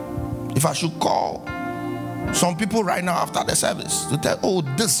 If I should call some people right now after the service to tell, oh,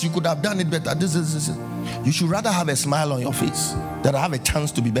 this, you could have done it better, this. You should rather have a smile on your face that I have a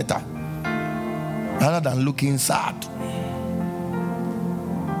chance to be better rather than looking sad.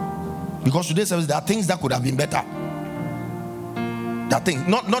 Because today's service, there are things that could have been better. There are things,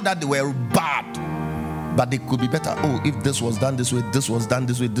 not that they were bad, but they could be better. Oh, if this was done this way, this was done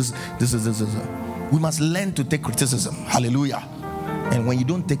this way, this. We must learn to take criticism. Hallelujah. And when you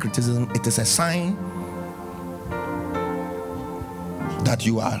don't take criticism, it is a sign that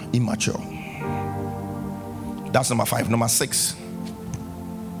you are immature. That's number 5. Number 6.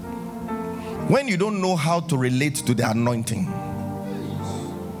 When you don't know how to relate to the anointing.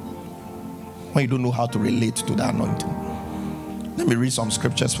 When you don't know how to relate to the anointing. Let me read some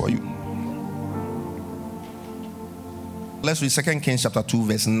scriptures for you. Let's read 2 Kings chapter 2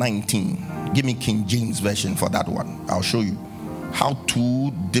 verse 19. Give me King James version for that one. I'll show you how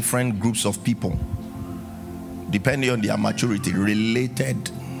two different groups of people, depending on their maturity, related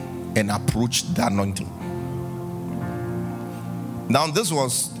and approached the anointing. Now this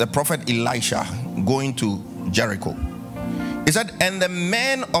was the prophet Elisha going to Jericho. He said, and the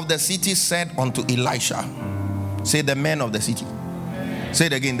men of the city said unto Elisha, say the men of the city. Say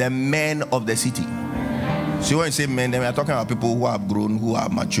it again, the men of the city. So when you say men, then we are talking about people who have grown, who are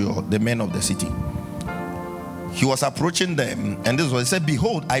mature, the men of the city. He was approaching them, and this was, he said,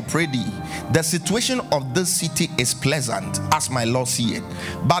 behold, I pray thee, the situation of this city is pleasant, as my Lord seeth,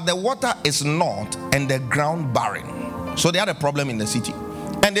 but the water is not, and the ground barren. So they had a problem in the city.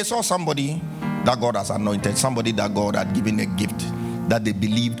 And they saw somebody that God has anointed, somebody that God had given a gift that they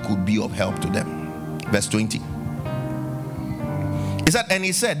believed could be of help to them. Verse 20. He said, and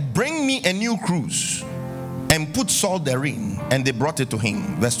he said, bring me a new cruse, and put salt therein. And they brought it to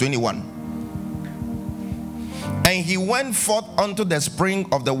him. Verse 21. And he went forth unto the spring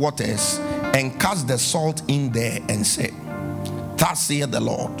of the waters, and cast the salt in there, and said, thus saith the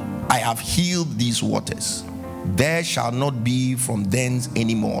Lord, I have healed these waters. There shall not be from thence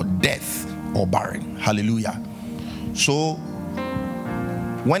any more death or barren. Hallelujah. So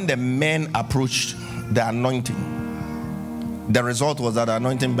when the men approached the anointing, the result was that the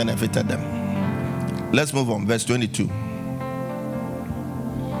anointing benefited them. Let's move on. Verse 22.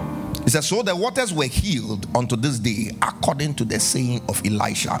 It says, so the waters were healed unto this day, according to the saying of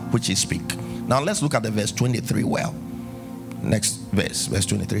Elisha, which he spake. Now let's look at the verse 23 well. Next verse, verse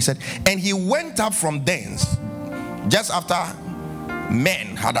 23. It said, and he went up from thence, just after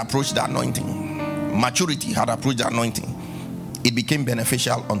men had approached the anointing, maturity had approached the anointing, it became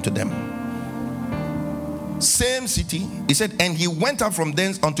beneficial unto them. Same city. He said, and he went up from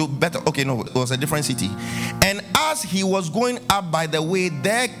thence unto Bethel. Okay, no, it was a different city. And as he was going up by the way,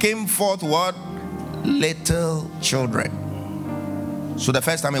 there came forth what? Little children. So the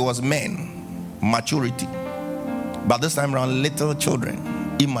first time it was men, maturity. But this time around, little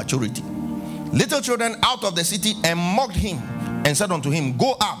children, immaturity. Little children out of the city, and mocked him, and said unto him,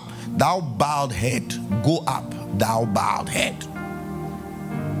 go up, thou bowed head. Go up, thou bowed head.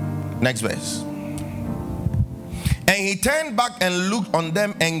 Next verse. And he turned back and looked on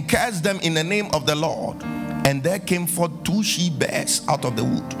them, and cursed them in the name of the Lord. And there came forth 2 she-bears out of the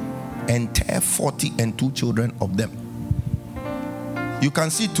wood, and tare 40 and 2 children of them. You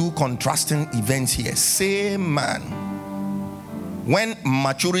can see 2 contrasting events here. Same man. When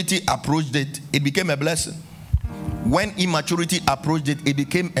maturity approached it, it became a blessing. When immaturity approached it, it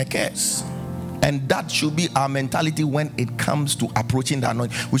became a curse. And that should be our mentality when it comes to approaching the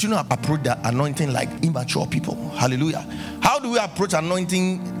anointing. We should not approach the anointing like immature people. Hallelujah. How do we approach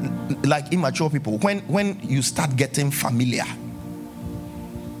anointing like immature people? When you start getting familiar.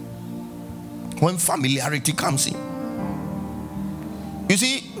 When familiarity comes in. You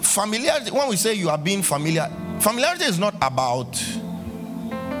see, familiarity, when we say you are being familiar, familiarity is not about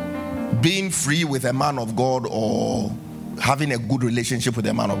being free with a man of God or having a good relationship with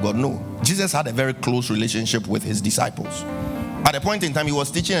a man of God. No. Jesus had a very close relationship with his disciples. At a point in time, he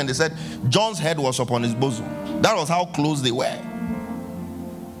was teaching and they said John's head was upon his bosom. That was how close they were.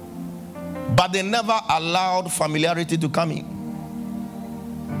 But they never allowed familiarity to come in.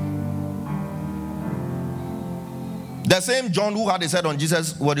 The same John who had his head on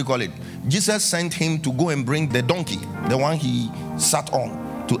Jesus, what do you call it? Jesus sent him to go and bring the donkey, the one he sat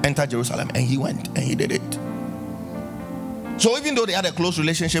on, to enter Jerusalem. And he went and he did it. So even though they had a close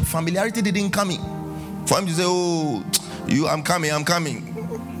relationship, familiarity didn't come in. For him to say, oh, I'm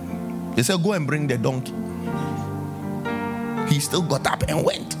coming. They said, go and bring the donkey. He still got up and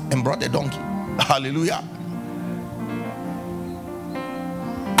went and brought the donkey. Hallelujah.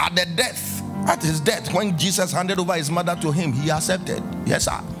 At his death, when Jesus handed over his mother to him, he accepted. Yes,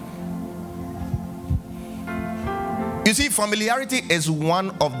 sir. You see, familiarity is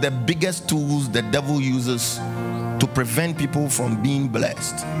one of the biggest tools the devil uses to prevent people from being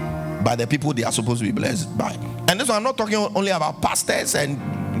blessed by the people they are supposed to be blessed by. And this one, I'm not talking only about pastors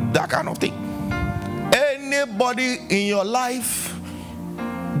and that kind of thing. Anybody in your life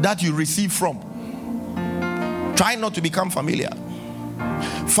that you receive from, try not to become familiar.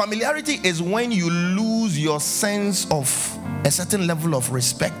 Familiarity is when you lose your sense of a certain level of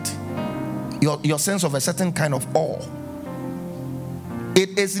respect, your sense of a certain kind of awe.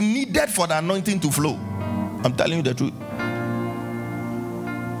 It is needed for the anointing to flow. I'm telling you the truth.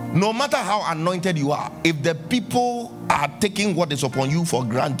 No matter how anointed you are, if the people are taking what is upon you for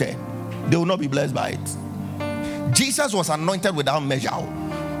granted, they will not be blessed by it. Jesus was anointed without measure.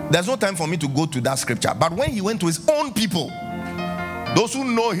 There's no time for me to go to that scripture. But when he went to his own people, those who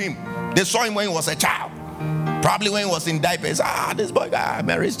know him, they saw him when he was a child. Probably when he was in diapers. This boy got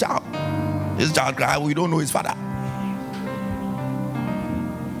Mary's child. This child cried, we don't know his father.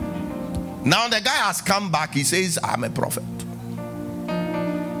 Now the guy has come back. He says, I'm a prophet.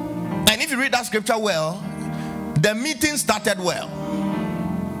 And if you read that scripture well, the meeting started well.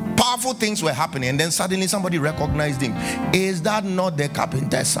 Powerful things were happening. And then suddenly somebody recognized him. Is that not the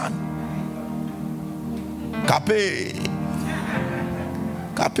carpenter's son? Cape,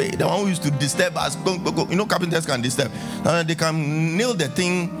 the one who used to disturb us. You know, carpenters can disturb. They can nail the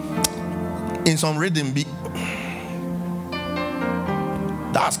thing in some rhythm beat.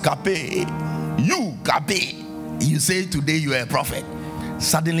 That's Cape. You, Cape. You say today you are a prophet.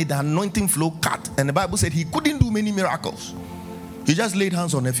 Suddenly the anointing flow cut. And the Bible said he couldn't do many miracles. He just laid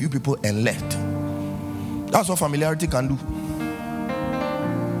hands on a few people and left. That's what familiarity can do.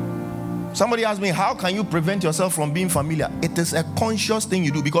 Somebody asked me, how can you prevent yourself from being familiar? It is a conscious thing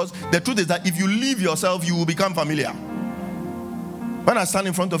you do, because the truth is that if you leave yourself, you will become familiar. When I stand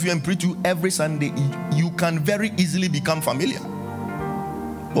in front of you and preach to you every Sunday, you can very easily become familiar.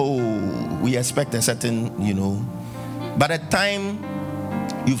 Oh, we expect a certain, by the time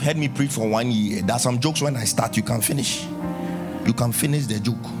you've heard me preach for 1 year, there are some jokes when I start, you can finish. You can finish the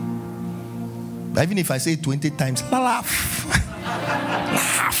joke. But even if I say 20 times, laugh.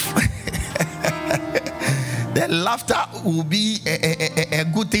 Laugh. The laughter will be a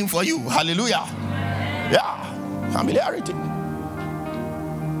good thing for you. Hallelujah. Yeah. Familiarity.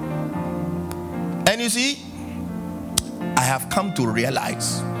 And you see, I have come to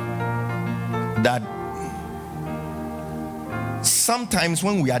realize that sometimes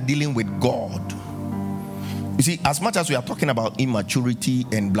when we are dealing with God, you see, as much as we are talking about immaturity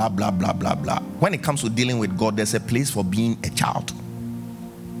and blah, blah, blah, blah, blah, when it comes to dealing with God, there's a place for being a child.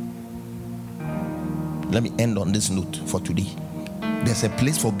 Let me end on this note for today. There's a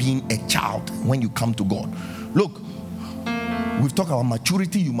place for being a child when you come to God. Look, we've talked about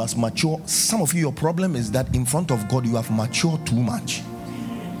maturity. You must mature. Some of you, your problem is that in front of God, you have matured too much.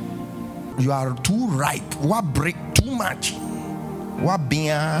 You are too ripe. What break too much? What being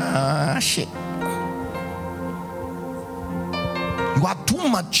shit? You are too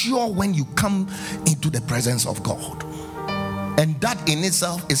mature when you come into the presence of God. And that in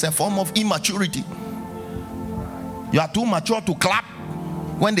itself is a form of immaturity. You are too mature to clap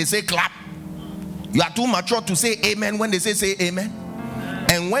when they say clap. You are too mature to say amen when they say amen.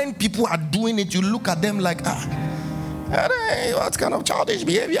 And when people are doing it, you look at them like, what kind of childish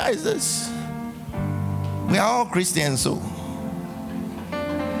behavior is this? We are all Christians, so.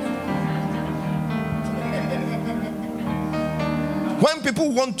 When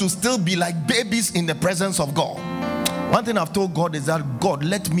people want to still be like babies in the presence of God, one thing I've told God is that, God,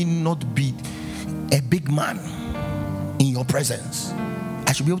 let me not be a big man in your presence.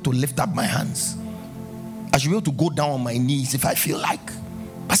 I should be able to lift up my hands. I should be able to go down on my knees if I feel like.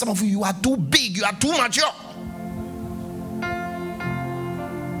 But some of you are too big, you are too mature.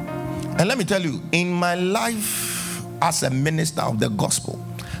 And let me tell you, in my life as a minister of the gospel,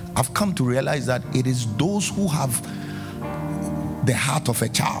 I've come to realize that it is those who have the heart of a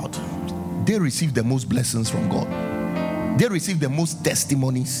child, they receive the most blessings from God. They receive the most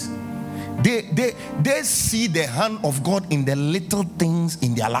testimonies. They see the hand of God in the little things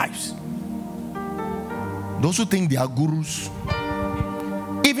in their lives. Those who think they are gurus,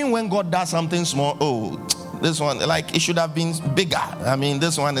 even when God does something small, oh, this one, like, it should have been bigger. I mean,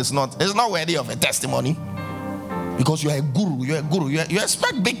 this one is not worthy of a testimony. Because you're a guru, you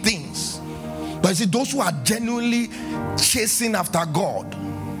expect big things. But you see, those who are genuinely chasing after God,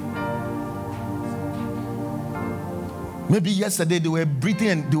 maybe yesterday they were breathing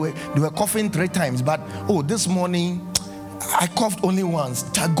and they were coughing 3 times, but this morning I coughed only once.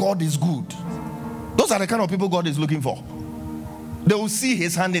 God is good. Those are the kind of people God is looking for. They will see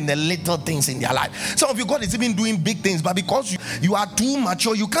his hand in the little things in their life. Some of you, God is even doing big things, but because you are too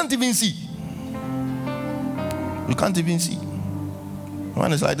mature, you can't even see. You can't even see.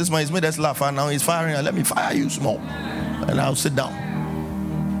 One is like, this man has made us laugh, and now he's firing. Let me fire you small, and I'll sit down.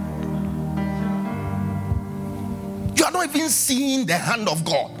 You are not even seeing the hand of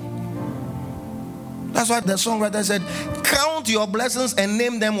God. That's why the songwriter said, count your blessings and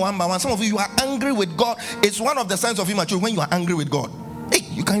name them one by one. Some of you are angry with God. It's one of the signs of immaturity when you are angry with God. Hey,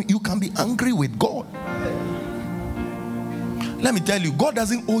 you can be angry with God. Let me tell you, God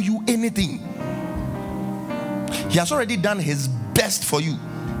doesn't owe you anything. He has already done his best for you.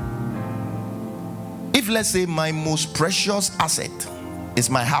 If, let's say, my most precious asset is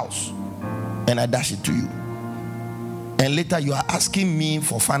my house, and I dash it to you, and later you are asking me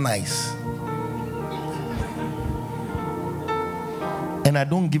for fun eyes, and I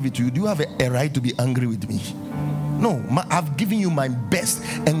don't give it to you, do you have a right to be angry with me? No, I've given you my best,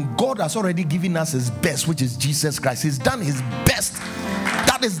 and God has already given us his best, which is Jesus Christ. He's done his best.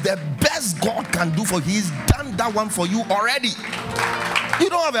 That is the best God can do for you. He's done that one for you already. You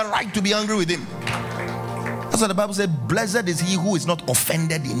don't have a right to be angry with him. That's what the Bible said. Blessed is he who is not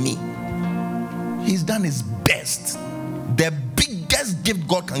offended in me. He's done his best. The biggest gift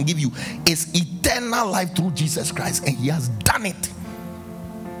God can give you is eternal life through Jesus Christ, and he has done it.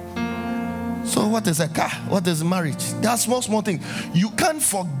 So what is a car? What is marriage? They are small things. You can't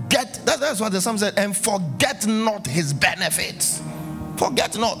forget. That's what the psalm said. And forget not his benefits.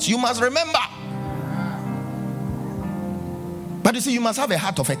 Forget not. You must remember. But you see, you must have a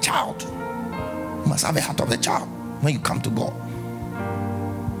heart of a child. You must have a heart of a child when you come to God.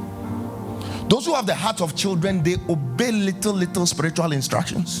 Those who have the heart of children, they obey little spiritual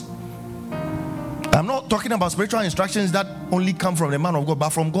instructions. I'm not talking about spiritual instructions that only come from the man of God,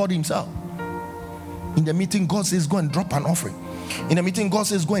 but from God himself. In the meeting, God says, go and drop an offering. In the meeting, God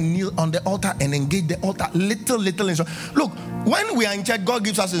says, go and kneel on the altar and engage the altar. Little instruction. Look, when we are in church, God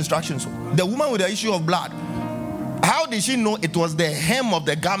gives us instructions. The woman with the issue of blood, how did she know it was the hem of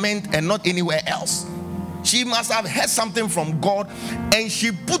the garment and not anywhere else? She must have heard something from God, and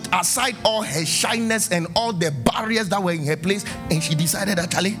she put aside all her shyness and all the barriers that were in her place, and she decided,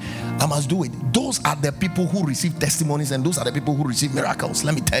 actually, I must do it. Those are the people who receive testimonies, and those are the people who receive miracles.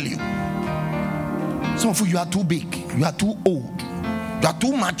 Let me tell you. Some of you are too big, you are too old, you are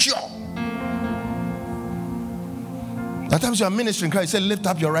too mature. At times you are ministering Christ, say, lift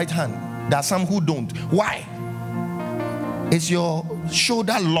up your right hand. There are some who don't. Why? Is your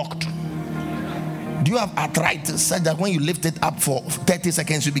shoulder locked? Do you have arthritis such that when you lift it up for 30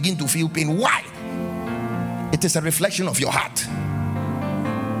 seconds you begin to feel pain? Why? It is a reflection of your heart.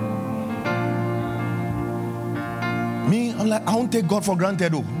 Me, I'm like, I won't take God for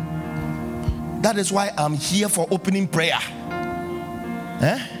granted though. That is why I'm here for opening prayer.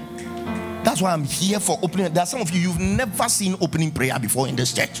 That's why I'm here for opening. There are some of you, you've never seen opening prayer before in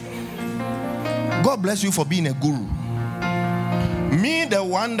this church. God bless you for being a guru. Me, the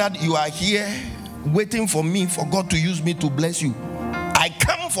one that you are here waiting for me, for God to use me to bless you. I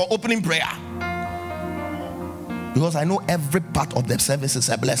come for opening prayer because I know every part of the service is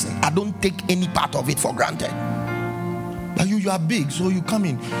a blessing. I don't take any part of it for granted. But you are big, so you come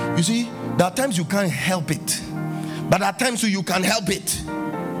in. You see, there are times you can't help it, but there are times you can help it.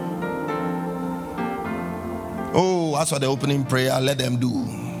 Oh, as for the opening prayer, let them do.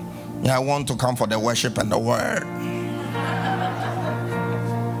 I want to come for the worship and the word.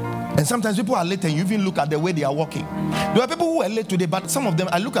 And sometimes people are late and you even look at the way they are walking. There are people who are late today, but some of them,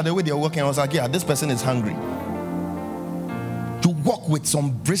 I look at the way they are walking, I was like, yeah, this person is hungry. You walk with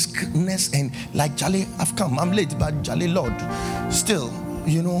some briskness and like, Charlie, I've come, I'm late, but Charlie, Lord, still,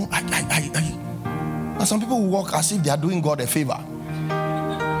 you know, and some people walk as if they are doing God a favor.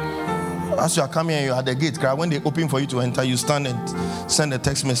 As you are coming and you are at the gate, when they open for you to enter, you stand and send a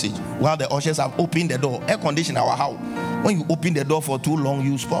text message while the ushers have opened the door. Air condition our house. When you open the door for too long,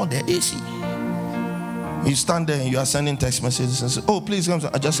 you spoil the AC. You stand there and you are sending text messages and say, oh, please come.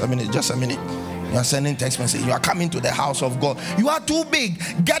 Just a minute. You are sending text message. You are coming to the house of God. You are too big.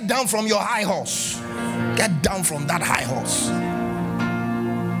 Get down from your high horse. Get down from that high horse.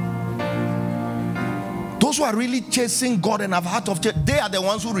 Those who are really chasing God and have heart of church, they are the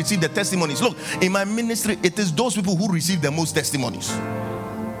ones who receive the testimonies. Look, in my ministry, it is those people who receive the most testimonies.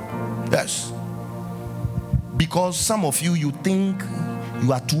 Yes. Because some of you think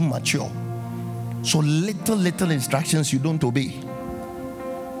you are too mature. So little instructions you don't obey.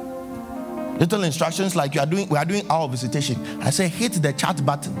 Little instructions like we are doing our visitation. I say hit the chat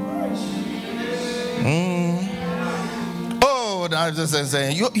button. Oh, that's just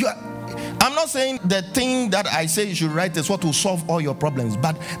saying I'm not saying the thing that I say you should write is what will solve all your problems,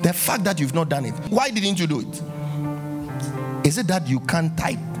 but the fact that you've not done it. Why didn't you do it? Is it that you can't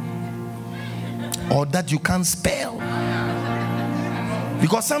type? Or that you can't spell?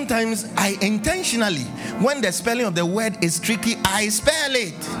 Because sometimes I intentionally, when the spelling of the word is tricky, I spell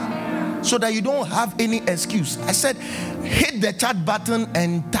it so that you don't have any excuse. I said, hit the chat button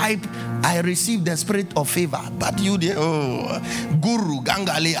and type, I received the spirit of favor. But you did, Guru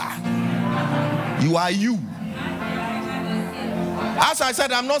Gangalia. You are you. As I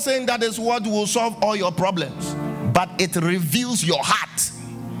said, I'm not saying that is what will solve all your problems, but it reveals your heart.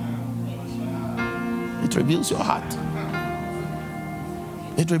 It reveals your heart.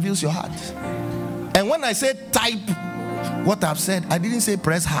 It reveals your heart. And when I said type what I've said, I didn't say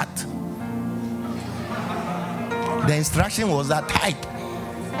press heart. The instruction was that type.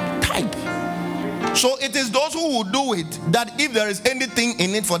 So it is those who will do it that if there is anything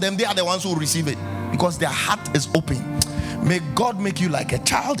in it for them, they are the ones who receive it because their heart is open. May God make you like a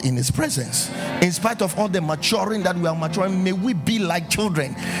child in his presence. In spite of all the maturing that we are maturing, may we be like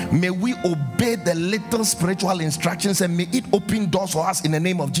children. May we obey the little spiritual instructions and may it open doors for us in the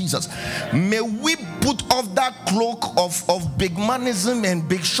name of Jesus. May we put off that cloak of big manism and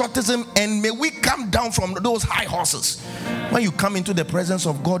big shortism, and may we come down from those high horses. When you come into the presence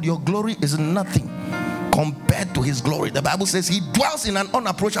of God, your glory is nothing compared to his glory. The Bible says he dwells in an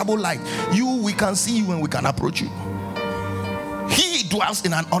unapproachable light. We can see you and we can approach you. He dwells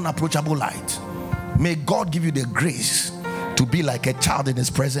in an unapproachable light. May God give you the grace to be like a child in his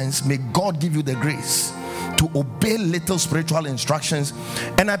presence. May God give you the grace to obey little spiritual instructions.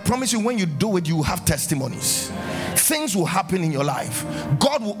 And I promise you, when you do it, you will have testimonies. Things will happen in your life.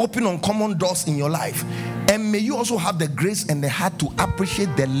 God will open uncommon doors in your life. And may you also have the grace and the heart to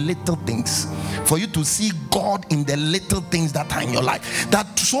appreciate the little things. For you to see God in the little things that are in your life.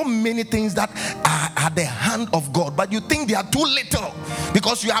 That so many things that are at the hand of God, but you think they are too little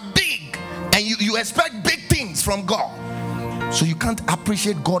because you are big and you expect big things from God. So you can't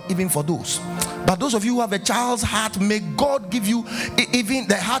appreciate God even for those. But those of you who have a child's heart, may God give you even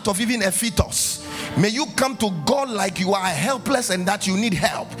the heart of even a fetus. May you come to God like you are helpless and that you need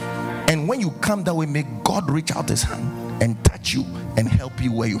help. And when you come that way, may God reach out his hand and touch you and help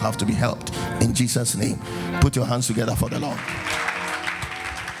you where you have to be helped. In Jesus' name, put your hands together for the Lord.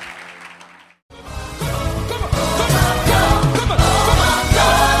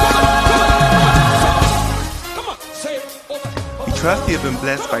 We trust you have been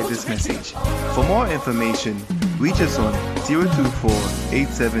blessed by this message. For more information, reach us on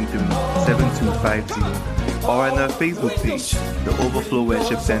 024-873-7250 or on our Facebook page, The Overflow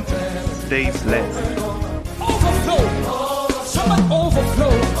Worship Center. Stay blessed. Overflow. Someone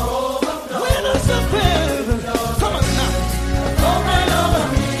overflow. When I come on now.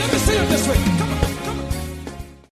 Let me see it this way. Come on.